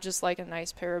 I just like a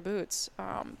nice pair of boots.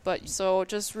 But so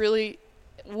just really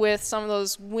with some of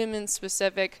those women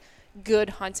specific good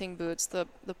hunting boots, the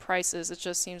prices, it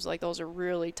just seems like those are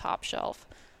really top shelf.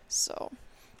 So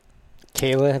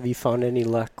Kayla, have you found any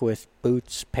luck with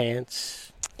boots,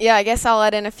 pants? Yeah, I guess I'll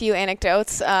add in a few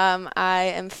anecdotes.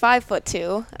 I am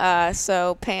 5'2",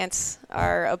 so pants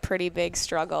are a pretty big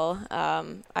struggle.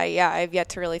 I've yet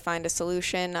to really find a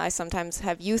solution. I sometimes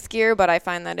have youth gear, but I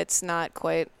find that it's not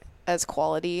quite as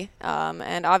quality.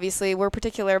 And obviously, we're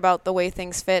particular about the way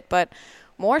things fit, but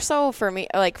more so for me,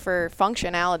 like for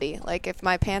functionality. Like if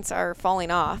my pants are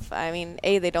falling off, I mean,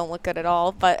 A, they don't look good at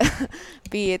all, but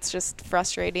B, it's just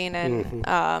frustrating.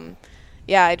 And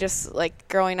I just like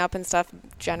growing up and stuff,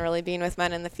 generally being with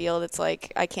men in the field, it's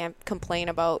like I can't complain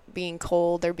about being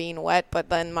cold or being wet, but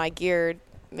then my gear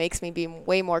makes me be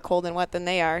way more cold and wet than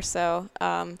they are. So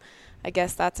I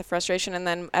guess that's a frustration. And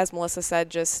then, as Melissa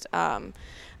said, just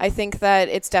I think that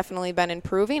it's definitely been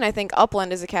improving. I think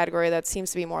upland is a category that seems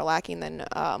to be more lacking than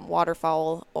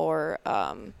waterfowl or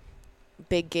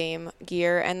big game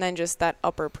gear. And then just that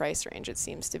upper price range, it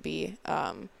seems to be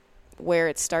where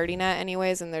it's starting at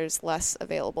anyways, and there's less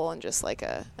available in just like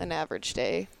an average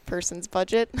day person's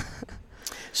budget.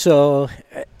 So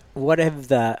what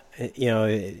have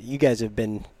you guys have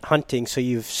been hunting, so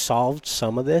you've solved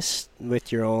some of this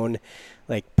with your own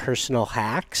like personal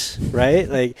hacks, right?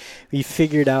 Like you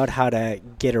figured out how to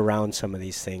get around some of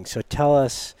these things. So tell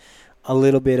us a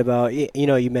little bit about,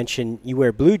 you mentioned you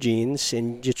wear blue jeans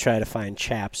and you try to find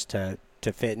chaps to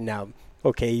fit. Now,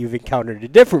 okay, you've encountered a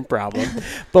different problem,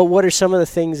 but what are some of the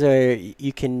things that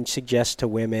you can suggest to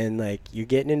women? Like, you're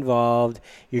getting involved,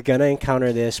 you're going to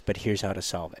encounter this, but here's how to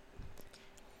solve it.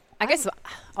 I guess, go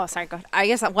ahead. I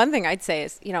guess one thing I'd say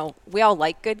is, we all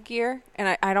like good gear,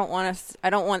 and I don't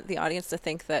want the audience to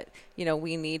think that,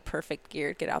 we need perfect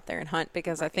gear to get out there and hunt,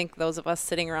 because I think those of us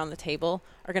sitting around the table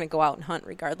are going to go out and hunt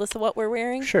regardless of what we're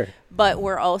wearing. Sure. But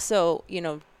we're also,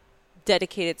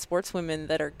 dedicated sportswomen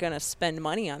that are going to spend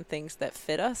money on things that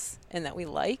fit us and that we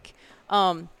like.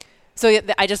 I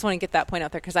just want to get that point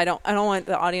out there, because I don't want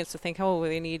the audience to think,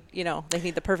 they need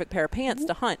the perfect pair of pants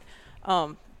to hunt.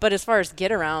 But as far as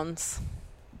get-arounds,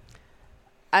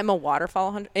 I'm a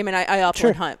waterfowl hunter. I mean, I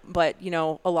upland hunt, but,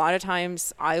 a lot of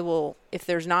times I will, if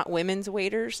there's not women's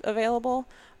waders available,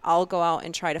 I'll go out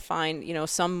and try to find,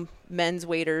 some men's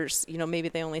waders, maybe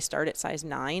they only start at size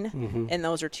 9, and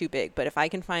those are too big. But if I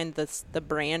can find the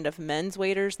brand of men's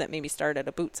waders that maybe start at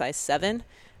a boot size 7,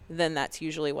 then that's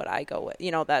usually what I go with.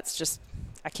 That's just,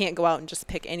 I can't go out and just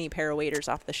pick any pair of waders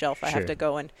off the shelf. Sure. I have to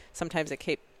go, and sometimes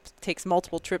it takes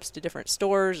multiple trips to different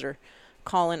stores or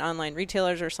call in online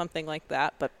retailers or something like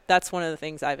that. But that's one of the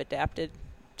things I've adapted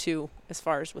to as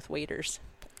far as with waders.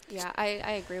 Yeah,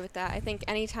 I agree with that. I think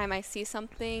anytime I see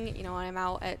something, when I'm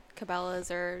out at Cabela's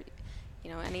or,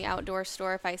 any outdoor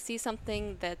store, if I see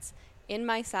something that's in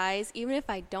my size, even if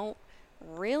I don't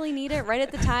really need it right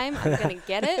at the time, I'm going to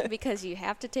get it, because you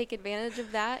have to take advantage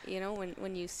of that,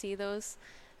 when you see those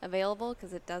available,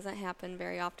 because it doesn't happen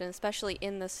very often, especially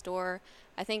in the store.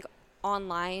 I think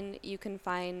online you can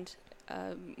find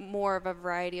more of a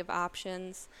variety of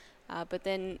options, but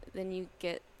then you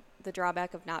get the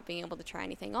drawback of not being able to try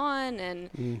anything on,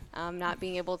 and not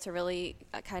being able to really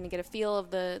kind of get a feel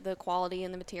of the quality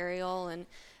and the material, and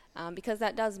because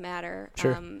that does matter.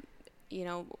 Sure.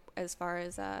 As far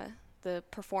as the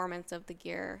performance of the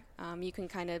gear, you can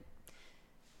kind of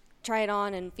try it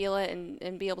on and feel it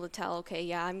and be able to tell, okay,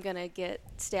 yeah, I'm gonna get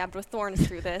stabbed with thorns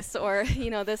through this, or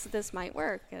this might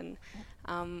work. And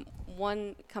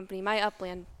one company, my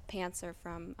Upland pants are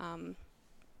from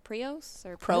Prois,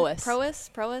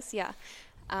 yeah.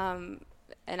 And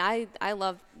I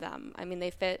love them. I mean,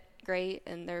 they fit great,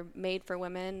 and they're made for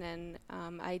women, and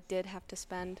I did have to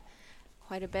spend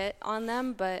quite a bit on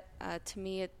them, but to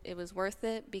me it was worth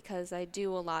it, because I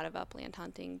do a lot of upland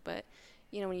hunting. But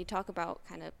when you talk about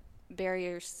kind of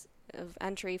barriers of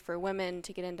entry for women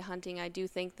to get into hunting, I do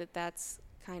think that that's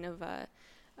kind of a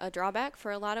drawback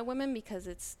for a lot of women, because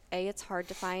it's hard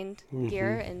to find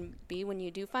gear, and B, when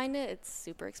you do find it, it's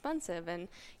super expensive. And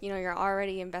you're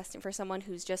already investing, for someone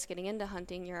who's just getting into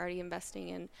hunting, you're already investing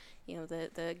in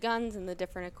the guns and the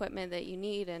different equipment that you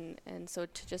need, and so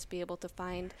to just be able to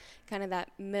find kind of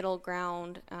that middle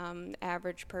ground,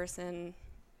 average person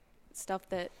stuff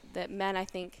that men, I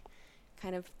think,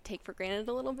 kind of take for granted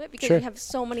a little bit, because Sure. we have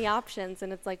so many options,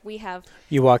 and it's like we have.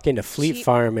 You walk into Fleet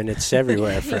Farm and it's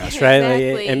everywhere for us, right?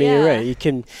 Exactly, I mean, yeah. you're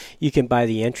right. You can buy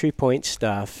the entry point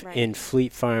stuff Right. in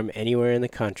Fleet Farm anywhere in the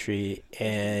country,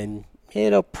 and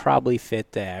it'll probably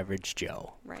fit the average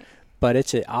Joe. Right. But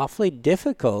it's awfully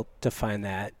difficult to find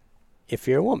that if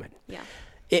you're a woman. Yeah.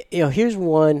 Here's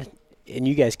one, and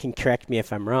you guys can correct me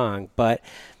if I'm wrong, but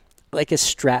like a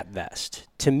strap vest.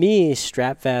 To me,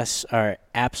 strap vests are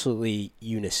absolutely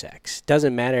unisex.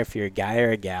 Doesn't matter if you're a guy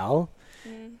or a gal.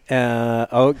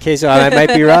 Okay, so I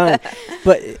might be wrong.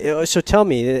 But so tell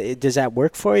me, does that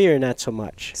work for you or not so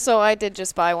much? So I did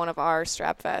just buy one of our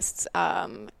strap vests,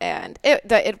 and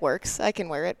it works. I can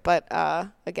wear it, but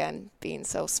again, being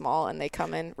so small, and they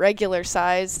come in regular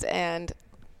sized and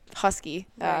husky,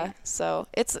 Right. so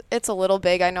it's a little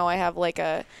big. I know I have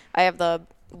the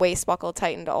waist buckle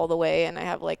tightened all the way, and I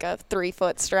have like a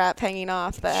 3-foot strap hanging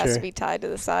off that has Sure. to be tied to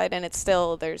the side, and it's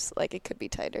still, it could be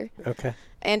tighter. Okay.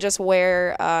 And just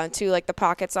wear like the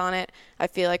pockets on it, I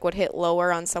feel like would hit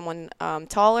lower on someone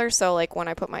taller. So like when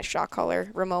I put my shot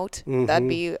collar remote,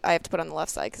 I have to put on the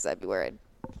left side, because that'd be where I'd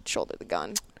shoulder the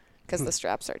gun, because the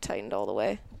straps are tightened all the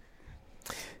way.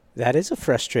 That is a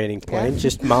frustrating point. Yeah.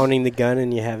 Just mounting the gun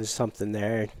and you have something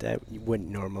there that wouldn't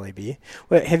normally be.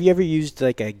 Well, have you ever used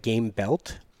like a game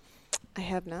belt? I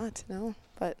have not, no,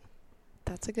 but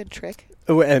that's a good trick.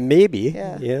 Oh, maybe.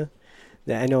 Yeah.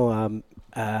 I know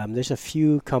there's a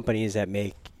few companies that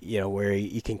make, where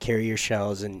you can carry your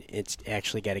shells, and it's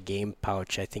actually got a game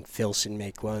pouch. I think Filson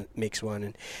makes one,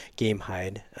 and Game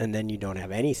Hide, and then you don't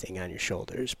have anything on your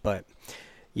shoulders, but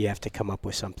you have to come up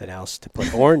with something else to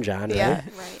put orange on, right? Yeah.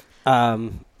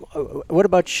 Right. What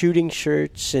about shooting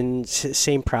shirts, and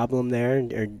same problem there,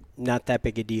 or not that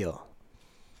big a deal?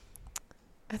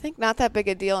 I think not that big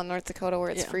a deal in North Dakota, where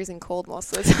it's freezing cold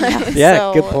most of the time. Yeah,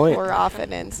 so good point. We're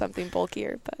often in something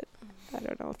bulkier, but I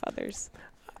don't know if others.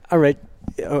 All right.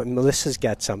 Melissa's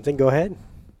got something. Go ahead.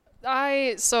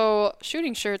 So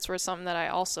shooting shirts were something that I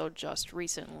also just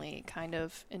recently kind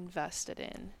of invested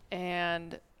in,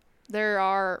 and there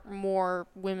are more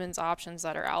women's options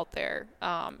that are out there,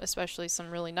 especially some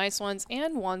really nice ones,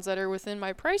 and ones that are within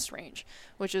my price range,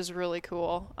 which is really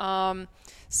cool.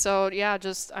 So yeah,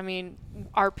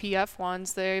 RPF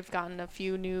ones, they've gotten a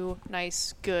few new,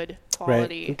 nice, good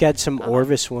quality. Right. We've got some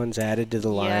Orvis ones added to the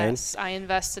line. Yes, I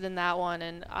invested in that one,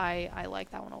 and I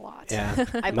like that one a lot. Yeah.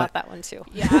 I bought that one too.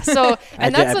 Yeah. So,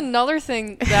 and I that's did. another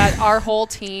thing that our whole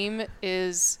team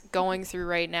is going through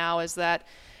right now, is that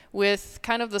with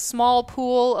kind of the small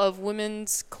pool of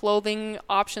women's clothing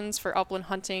options for upland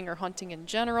hunting or hunting in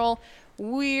general,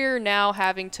 we're now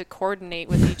having to coordinate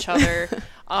with each other.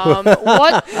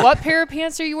 What pair of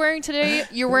pants are you wearing today?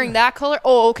 You're wearing that color?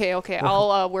 Oh, okay.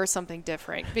 I'll wear something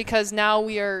different, because now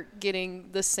we are getting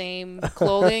the same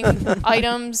clothing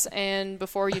items, and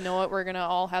before you know it, we're going to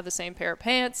all have the same pair of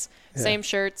pants, same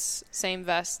shirts, same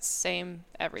vests, same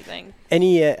everything.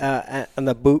 Any on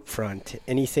the boot front,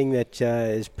 anything that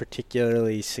is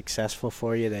particularly successful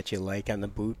for you that you like on the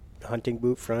boot hunting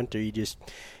boot front, or you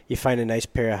find a nice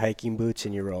pair of hiking boots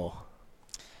and you roll?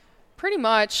 Pretty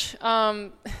much.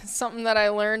 Something that I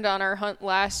learned on our hunt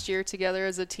last year together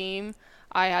as a team,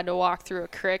 I had to walk through a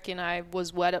creek and I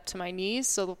was wet up to my knees.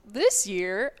 So this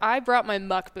year I brought my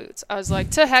muck boots. I was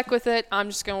like, to heck with it. I'm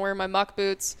just going to wear my muck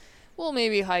boots. We'll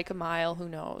maybe hike a mile, who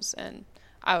knows. And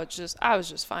I was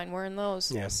just fine wearing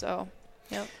those. Yeah. So,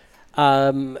 yep.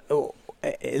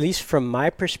 At least from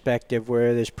my perspective,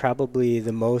 where there's probably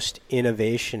the most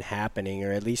innovation happening,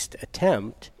 or at least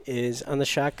attempt, is on the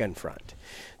shotgun front.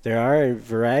 There are a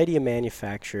variety of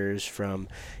manufacturers, from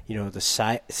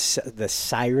the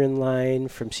Siren line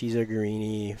from Cesar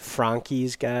Guerini.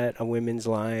 Franke's got a women's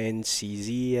line.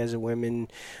 CZ has a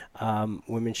women's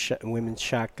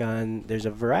shotgun. There's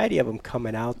a variety of them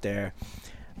coming out there.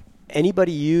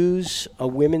 Anybody use a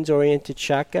women's oriented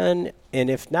shotgun? And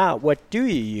if not, what do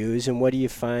you use, and what do you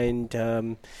find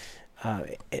does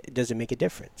it make a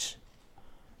difference?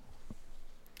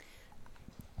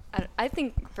 I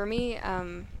think for me,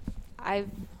 I've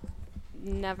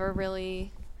never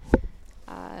really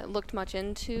looked much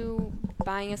into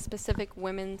buying a specific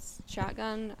women's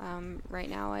shotgun. Right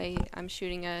now I'm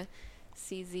shooting a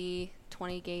CZ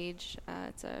 20 gauge.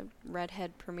 It's a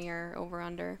Redhead Premier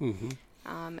over-under. Mm-hmm.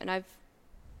 And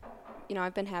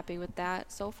I've been happy with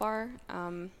that so far.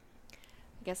 I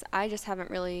guess I just haven't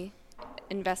really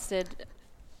invested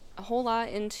a whole lot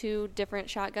into different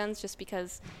shotguns, just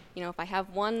because, if I have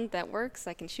one that works,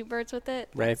 I can shoot birds with it.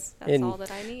 Right. That's all that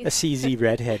I need. A CZ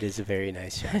Redhead is a very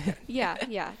nice shotgun.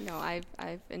 Yeah. No,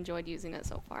 I've enjoyed using it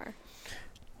so far.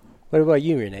 What about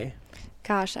you, Renee?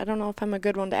 Gosh, I don't know if I'm a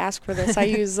good one to ask for this. I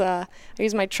use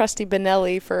my trusty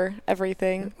Benelli for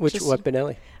everything. What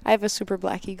Benelli? I have a Super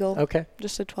Black Eagle. Okay.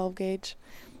 Just a 12 gauge.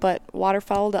 But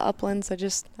waterfowl to uplands,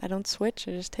 I don't switch.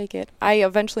 I just take it. I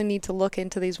eventually need to look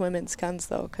into these women's guns,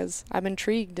 though, because I'm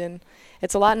intrigued. And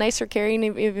it's a lot nicer carrying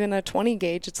even a 20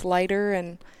 gauge. It's lighter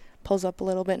and pulls up a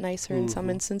little bit nicer in some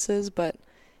instances. But,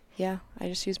 yeah, I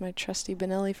just use my trusty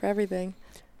Benelli for everything.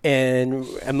 And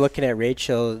I'm looking at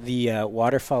Rachel, the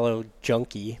waterfowl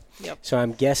junkie. Yep. So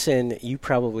I'm guessing you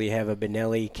probably have a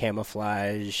Benelli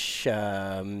camouflage.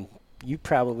 You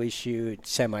probably shoot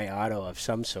semi-auto of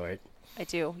some sort. I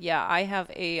do. Yeah, I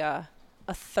have a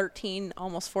 13,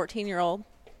 almost 14-year-old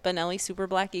Benelli Super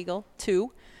Black Eagle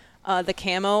 2. The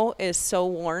camo is so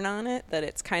worn on it that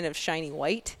it's kind of shiny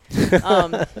white.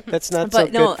 That's not so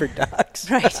good for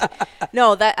ducks. Right.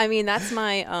 No, that's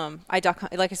my, I duck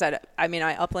hunt. Like I said,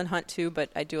 I upland hunt too, but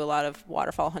I do a lot of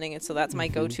waterfowl hunting. And so that's my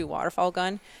go-to waterfowl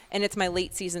gun. And it's my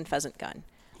late season pheasant gun.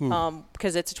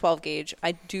 Because it's a 12 gauge.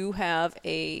 I do have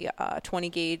a 20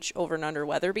 gauge over and under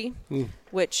Weatherby,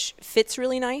 which fits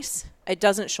really nice. It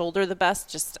doesn't shoulder the best.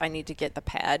 Just I need to get the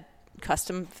pad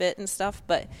custom fit and stuff.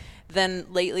 But then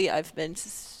lately I've been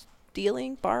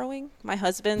borrowing my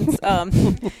husband's.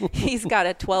 He's got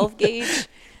a 12 gauge.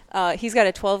 He's got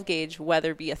a 12 gauge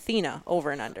Weatherby Athena over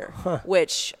and under,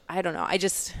 which I don't know.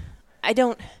 I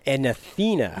don't. And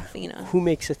Athena. Who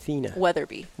makes Athena?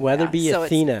 Weatherby. Yeah.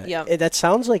 Athena. Yeah. That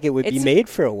sounds like it would be made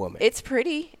for a woman. It's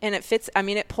pretty, and it fits.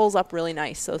 It pulls up really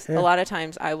nice. So a lot of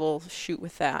times I will shoot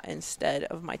with that instead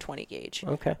of my 20 gauge.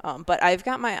 Okay. But I've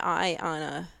got my eye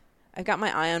on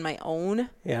my own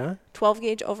 12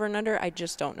 gauge over and under. I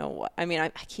just don't know what.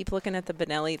 I keep looking at the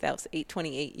Benelli. Those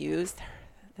 828 U's.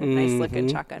 They're nice looking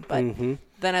shotgun. But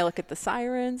then I look at the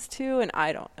Sirens too, and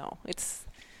I don't know.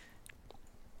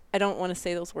 I don't want to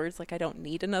say those words like I don't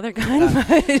need another gun.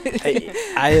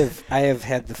 I have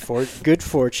had the good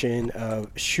fortune of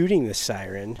shooting the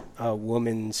Siren, a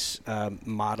woman's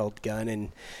modeled gun,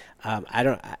 and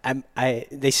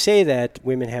they say that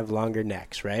women have longer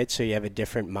necks, right? So you have a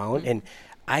different mount, and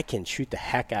I can shoot the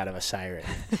heck out of a Siren.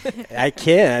 I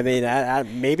can.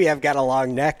 Maybe I've got a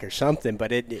long neck or something,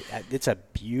 but it's a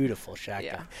beautiful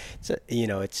shotgun.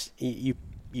 Yeah.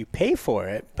 You pay for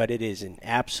it, but it is an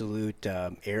absolute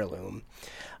heirloom.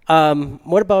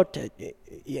 What about,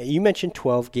 you mentioned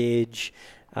 12 gauge.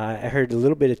 I heard a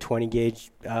little bit of 20 gauge.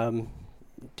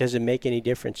 Does it make any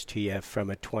difference to you from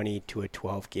a 20 to a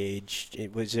 12 gauge?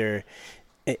 Was there,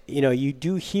 you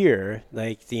do hear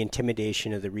like the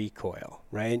intimidation of the recoil,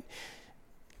 right?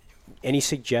 Any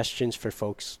suggestions for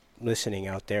folks listening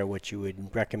out there what you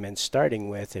would recommend starting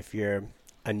with if you're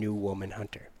a new woman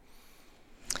hunter?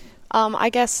 I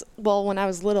guess, when I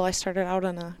was little, I started out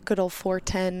on a good old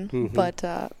 410, but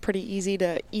pretty easy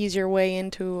to ease your way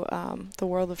into the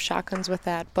world of shotguns with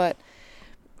that. But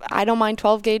I don't mind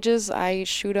 12 gauges. I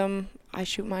shoot them. I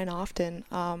shoot mine often.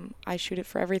 I shoot it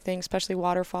for everything, especially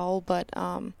waterfowl. But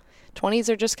 20s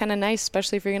are just kind of nice,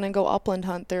 especially if you're going to go upland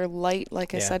hunt. They're light,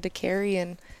 like I said, to carry,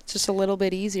 and it's just a little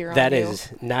bit easier on you. That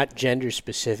is not gender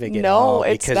specific at all. No,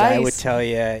 it's because nice. I would tell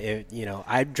you,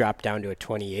 I'd drop down to a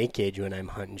 28 gauge when I'm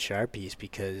hunting Sharpies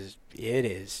because it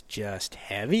is just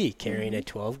heavy carrying a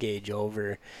 12 gauge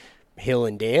over hill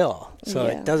and dale. So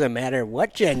it doesn't matter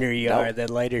what gender you are, the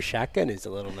lighter shotgun is a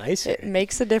little nicer. It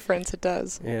makes a difference. It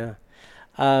does. Yeah.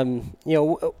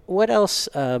 What else,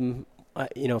 from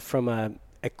a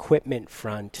equipment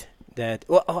front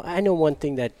I know one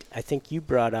thing that I think you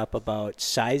brought up about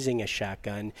sizing a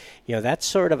shotgun, that's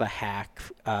sort of a hack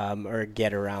or a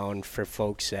get around for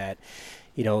folks that,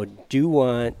 do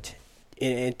want,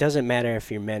 it doesn't matter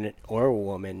if you're man or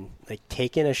woman, like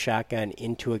taking a shotgun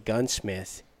into a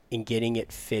gunsmith and getting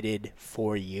it fitted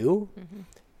for you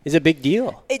is a big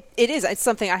deal. It is. It's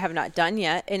something I have not done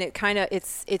yet, and it kind of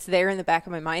it's there in the back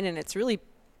of my mind, and it's really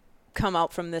come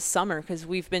out from this summer because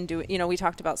we've been doing, we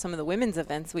talked about some of the women's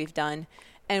events we've done,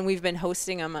 and we've been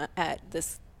hosting them at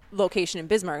this location in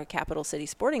Bismarck, Capital City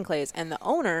Sporting Clays, and the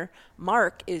owner,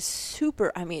 Mark, is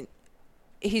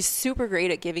he's super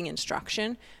great at giving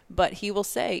instruction, but he will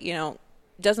say,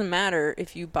 doesn't matter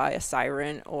if you buy a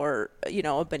Siren or, a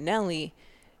Benelli,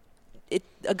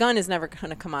 a gun is never going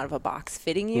to come out of a box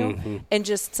fitting you. And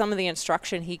just some of the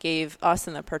instruction he gave us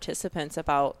and the participants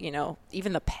about,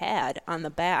 even the pad on the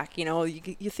back,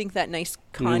 you think that nice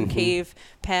concave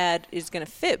pad is going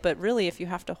to fit, but really if you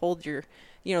have to hold your,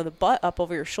 the butt up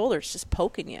over your shoulder, it's just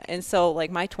poking you. And so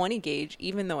like my 20 gauge,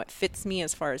 even though it fits me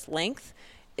as far as length,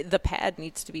 the pad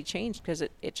needs to be changed because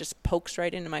it just pokes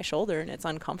right into my shoulder and it's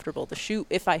uncomfortable to shoot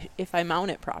if I mount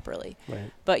it properly.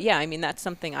 Right. But yeah, that's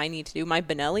something I need to do. My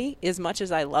Benelli, as much as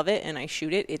I love it and I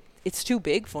shoot it, it's too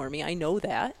big for me. I know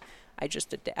that. I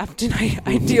just adapt and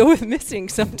I deal with missing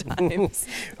sometimes.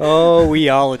 Oh, we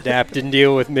all adapt and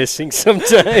deal with missing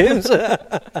sometimes.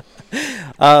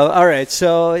 All right,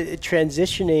 so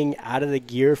transitioning out of the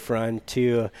gear front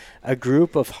to a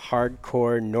group of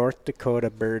hardcore North Dakota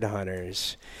bird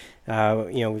hunters.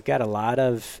 We've got a lot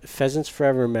of Pheasants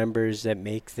Forever members that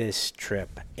make this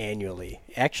trip annually.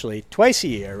 Actually, twice a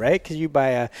year, right? Because you buy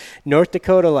a North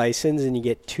Dakota license and you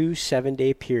get 2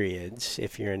 7-day periods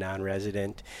if you're a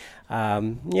non-resident. A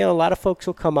lot of folks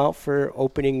will come out for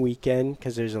opening weekend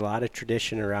because there's a lot of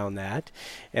tradition around that.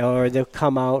 Or they'll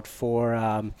come out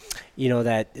for,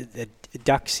 the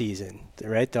duck season,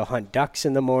 right? They'll hunt ducks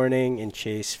in the morning and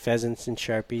chase pheasants and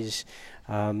Sharpies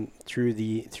through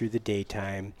the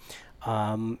daytime.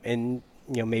 And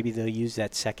maybe they'll use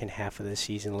that second half of the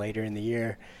season later in the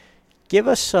year. Give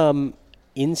us some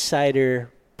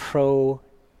insider pro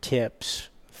tips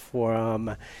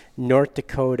from North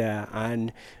Dakota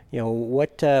on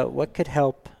what could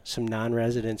help some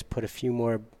non-residents put a few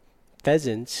more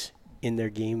pheasants in their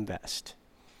game vest.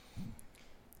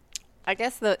 I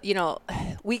guess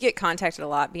we get contacted a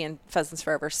lot being Pheasants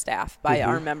Forever staff by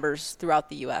our members throughout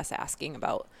the U.S. asking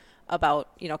about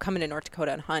coming to North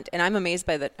Dakota and hunt. And I'm amazed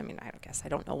by that. I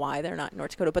don't know why they're not in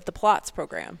North Dakota, but the PLOTS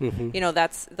program,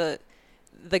 that's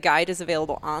the guide is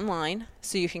available online.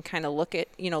 So you can kind of look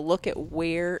at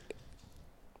where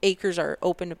acres are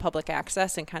open to public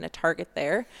access and kind of target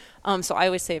there. So I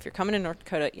always say if you're coming to North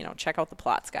Dakota, check out the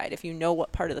PLOTS guide. If you know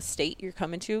what part of the state you're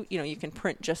coming to, you can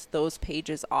print just those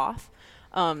pages off.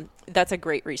 That's a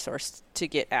great resource to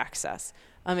get access.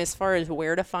 As far as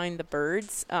where to find the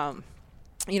birds,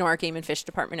 our Game and Fish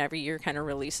Department every year kind of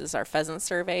releases our pheasant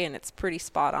survey, and it's pretty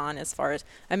spot on as far as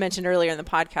I mentioned earlier in the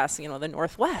podcast, the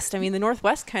Northwest. The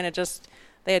Northwest kind of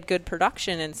they had good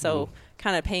production, and so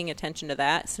kind of paying attention to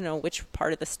that, so know which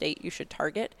part of the state you should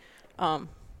target, and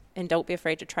don't be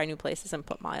afraid to try new places and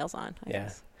put miles on, I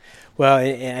guess. Well,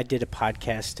 I did a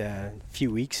podcast a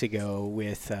few weeks ago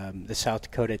with the South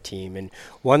Dakota team, and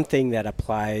one thing that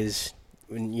applies,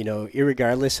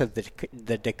 irregardless of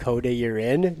the Dakota you're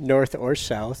in, north or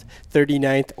south,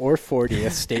 39th or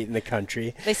 40th state in the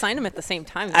country. They signed them at the same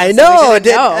time. I know.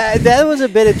 That was a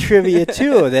bit of trivia,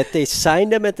 too, that they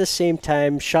signed them at the same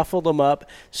time, shuffled them up,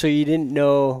 so you didn't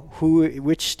know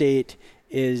which state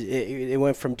is. It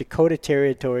went from Dakota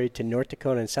Territory to North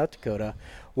Dakota and South Dakota.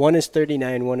 One is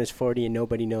 39, one is 40, and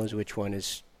nobody knows which one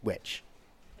is which.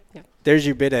 Yep. There's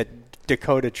your bit of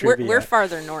Dakota trivia. We're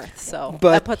farther north, so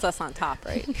that puts us on top,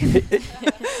 right?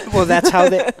 Well, that's how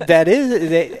that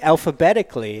is.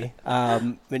 Alphabetically,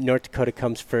 North Dakota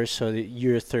comes first, so that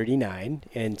you're 39,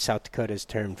 and South Dakota is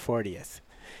termed 40th.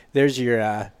 There's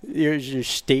your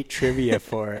state trivia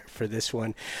for this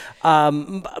one.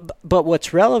 But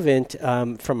what's relevant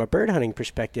from a bird hunting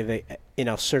perspective,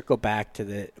 I'll circle back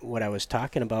to what I was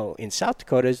talking about in South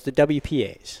Dakota, is the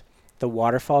WPAs. the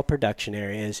waterfowl production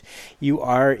areas, you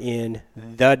are in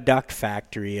the duck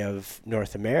factory of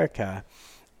North America.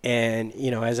 And,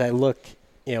 as I look,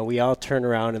 we all turn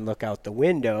around and look out the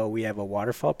window. We have a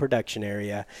waterfowl production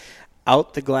area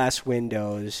out the glass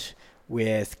windows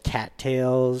with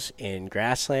cattails and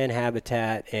grassland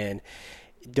habitat. And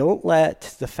don't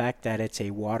let the fact that it's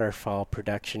a waterfowl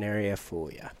production area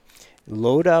fool you.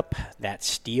 Load up that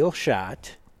steel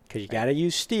shot, because you got to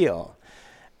use steel,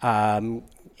 and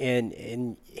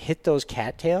hit those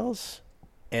cattails,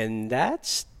 and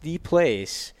that's the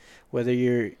place. Whether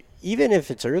you're, even if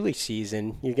it's early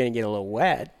season, you're going to get a little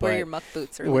wet. Wear your muck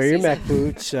boots early Wear season. your muck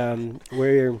boots.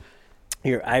 Wear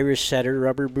your Irish setter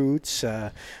rubber boots.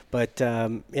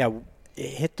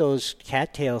 Hit those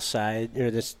cattail side, or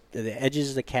the edges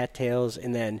of the cattails,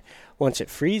 and then once it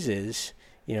freezes,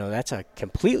 that's a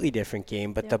completely different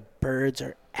game. But the birds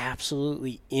are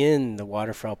absolutely in the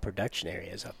waterfowl production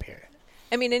areas up here.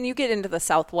 I mean, and you get into the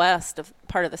southwest of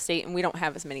part of the state, and we don't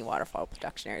have as many waterfowl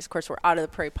production areas. Of course, we're out of the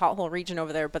prairie pothole region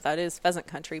over there, but that is pheasant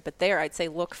country. But there, I'd say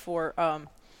look for,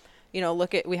 we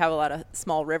have a lot of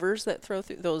small rivers that throw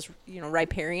through those,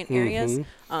 riparian areas.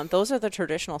 Mm-hmm. Those are the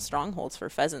traditional strongholds for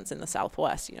pheasants in the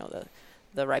southwest.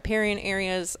 The riparian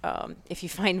areas. If you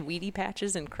find weedy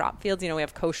patches in crop fields, we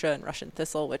have kochia and Russian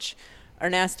thistle, which are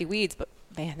nasty weeds, but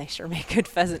man, they sure make good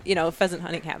pheasant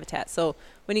hunting habitat. So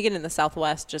when you get in the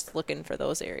southwest, just looking for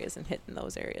those areas and hitting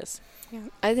those areas. Yeah.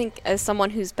 I think as someone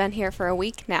who's been here for a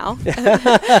week now,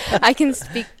 I can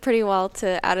speak pretty well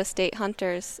to out-of-state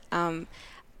hunters.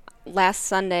 Last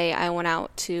Sunday, I went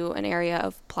out to an area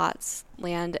of plots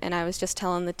land, and I was just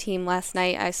telling the team last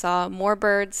night I saw more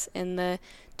birds in the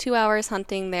 2 hours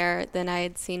hunting there than I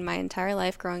had seen my entire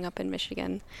life growing up in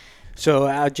Michigan. So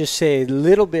I'll just say a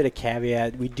little bit of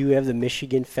caveat. We do have the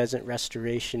Michigan Pheasant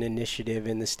Restoration Initiative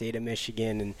in the state of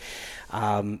Michigan,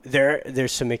 and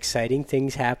there's some exciting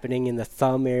things happening in the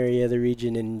Thumb area of the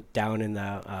region and down in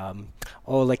the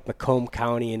like Macomb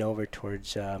County and over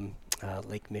towards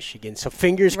Lake Michigan. So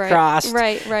fingers crossed.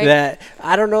 Right. That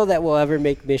I don't know that we'll ever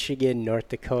make Michigan North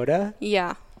Dakota.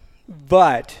 Yeah.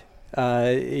 But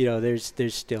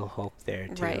there's still hope there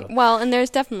too. Right. Well, and there's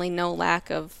definitely no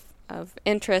lack of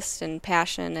interest and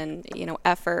passion and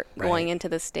effort going into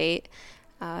the state.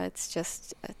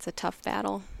 It's a tough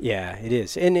battle. Yeah, it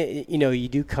is. And you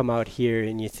do come out here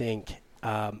and you think,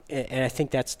 and I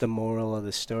think that's the moral of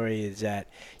the story, is that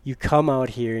you come out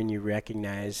here and you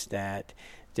recognize that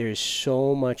there's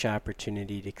so much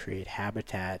opportunity to create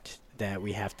habitat that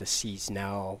we have to seize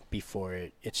now before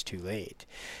it's too late.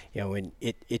 And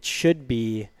it should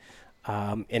be.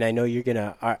 And I know you're going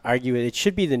to argue it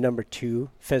should be the number 2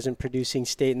 pheasant producing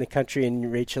state in the country.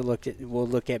 And Rachel will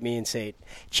look at me and say, it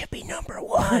should be number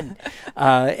 1.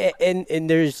 And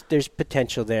there's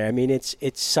potential there. I mean, it's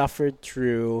suffered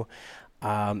through,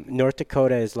 North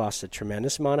Dakota has lost a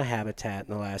tremendous amount of habitat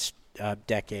in the last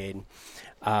decade.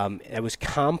 It was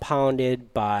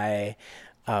compounded by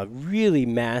a really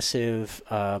massive,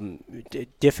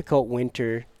 difficult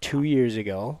winter 2 years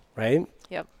ago, right?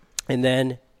 Yep. And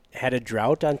then had a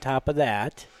drought on top of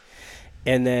that,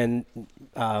 and then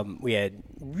we had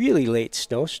really late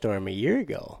snowstorm a year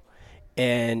ago,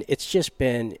 and it's just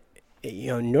been,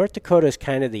 North Dakota is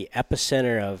kind of the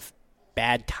epicenter of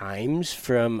bad times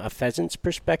from a pheasant's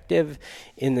perspective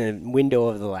in the window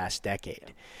of the last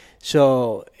decade.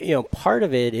 So, part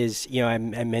of it is, I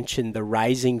mentioned the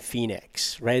rising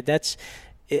phoenix, right? That's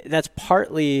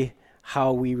partly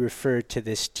how we refer to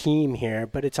this team here,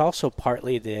 but it's also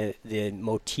partly the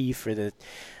motif or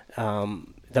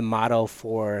the motto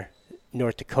for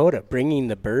North Dakota, bringing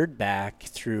the bird back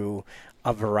through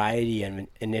a variety of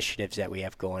initiatives that we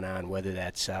have going on, whether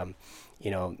that's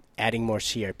adding more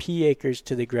CRP acres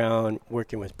to the ground,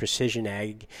 working with precision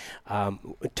ag,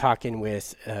 talking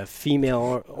with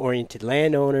female-oriented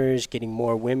landowners, getting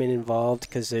more women involved,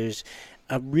 because there's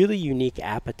a really unique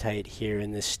appetite here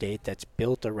in this state that's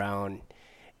built around,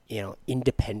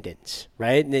 independence,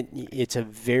 right? And it's a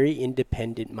very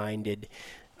independent-minded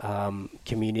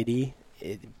community,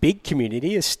 big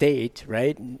community, a state,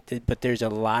 right? But there's a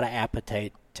lot of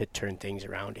appetite to turn things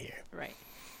around here. Right.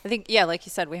 I think, like you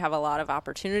said, we have a lot of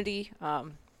opportunity.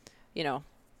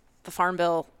 The Farm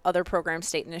Bill, other programs,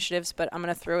 state initiatives, but I'm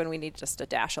going to throw in we need just a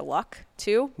dash of luck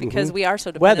too, because we are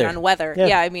so dependent on weather.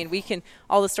 Yeah, I mean,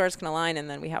 all the stars can align, and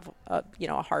then we have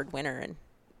a hard winter, and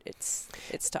it's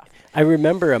tough. I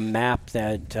remember a map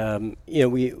that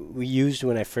we used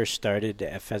when I first started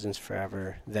at Pheasants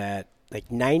Forever, that like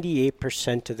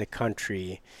 98% of the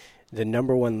country, the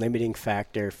number one limiting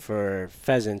factor for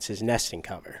pheasants is nesting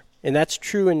cover. And that's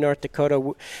true in North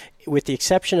Dakota, with the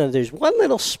exception of there's one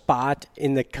little spot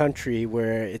in the country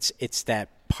where it's that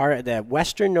part, that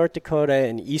western North Dakota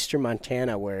and eastern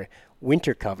Montana, where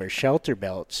winter cover, shelter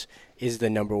belts, is the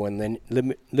number one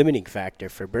limiting factor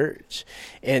for birds.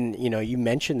 And, you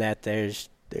mentioned that there's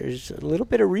a little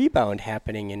bit of rebound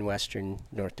happening in western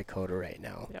North Dakota right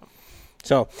now. Yeah.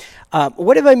 So,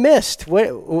 what have I missed? What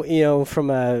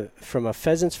from a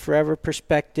Pheasants Forever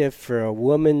perspective, for a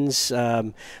woman's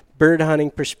bird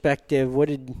hunting perspective,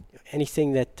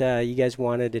 anything that you guys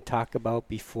wanted to talk about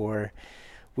before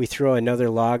we throw another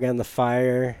log on the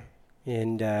fire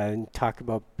and talk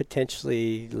about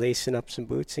potentially lacing up some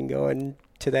boots and going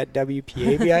to that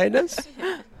WPA behind us?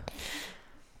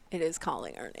 It is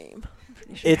calling our name. I'm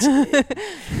pretty sure.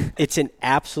 It's an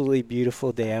absolutely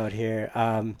beautiful day out here.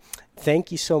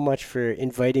 Thank you so much for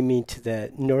inviting me to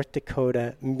the North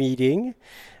Dakota meeting.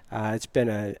 It's been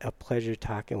a pleasure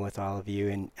talking with all of you,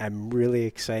 and I'm really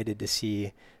excited to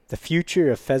see the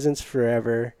future of Pheasants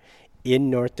Forever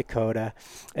in North Dakota.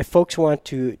 If folks want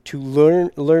to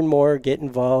learn more, get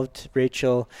involved,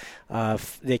 Rachel,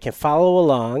 they can follow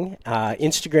along.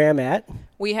 Instagram at?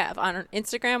 We have on our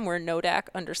Instagram, we're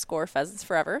Nodak_Pheasants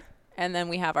Forever. And then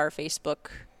we have our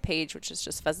Facebook page, which is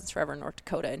just Pheasants Forever North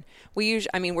Dakota. And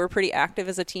we're pretty active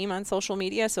as a team on social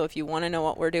media. So if you want to know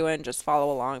what we're doing, just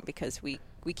follow along, because we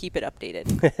keep it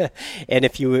updated. And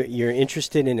if you're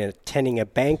interested in attending a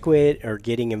banquet or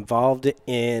getting involved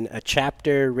in a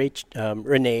chapter,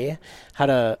 Renee, how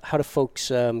do folks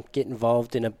get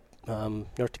involved in a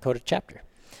North Dakota chapter?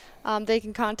 They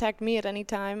can contact me at any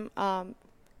time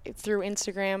through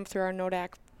Instagram, through our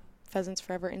Nodak Pheasants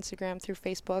Forever Instagram, through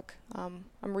Facebook. I'm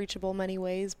reachable many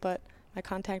ways, but my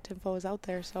contact info is out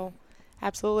there. So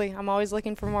absolutely, I'm always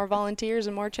looking for more volunteers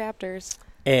and more chapters.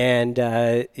 And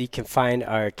you can find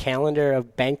our calendar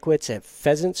of banquets at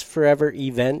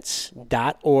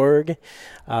pheasantsforeverevents.org.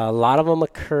 A lot of them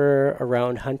occur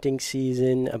around hunting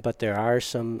season, but there are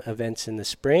some events in the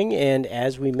spring. And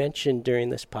as we mentioned during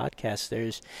this podcast,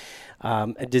 there's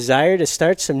a desire to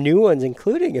start some new ones,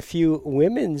 including a few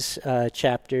women's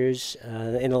chapters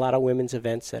and a lot of women's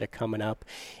events that are coming up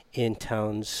in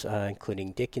towns,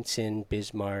 including Dickinson,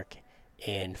 Bismarck,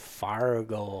 and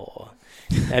Fargo.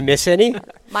 Did I miss any?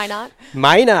 Minot.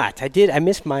 Minot. I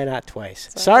missed Minot twice.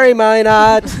 Sorry,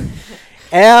 Minot.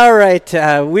 All right.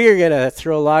 We're going to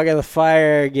throw a log on the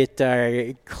fire, get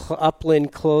our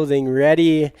upland clothing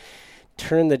ready,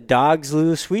 turn the dogs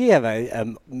loose. We got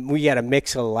a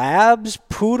mix of labs,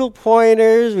 poodle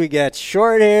pointers, we got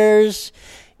short hairs.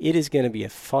 It is going to be a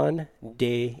fun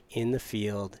day in the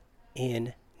field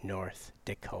in North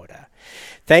Dakota.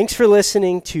 Thanks for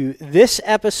listening to this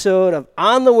episode of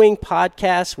On the Wing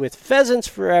podcast with Pheasants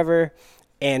Forever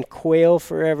and Quail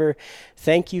Forever.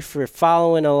 Thank you for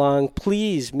following along.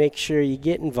 Please make sure you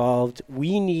get involved.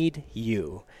 We need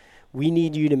you. We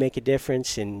need you to make a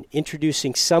difference in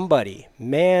introducing somebody,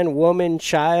 man, woman,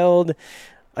 child,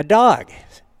 a dog.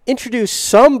 Introduce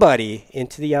somebody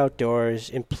into the outdoors,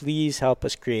 and please help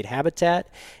us create habitat.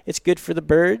 It's good for the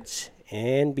birds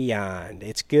and beyond.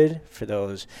 It's good for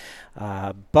those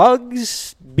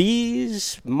bugs,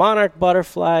 bees, monarch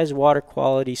butterflies, water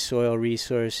quality, soil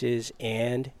resources,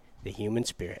 and the human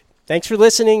spirit. Thanks for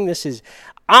listening. This is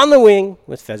On the Wing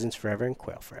with Pheasants Forever and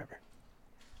Quail Forever.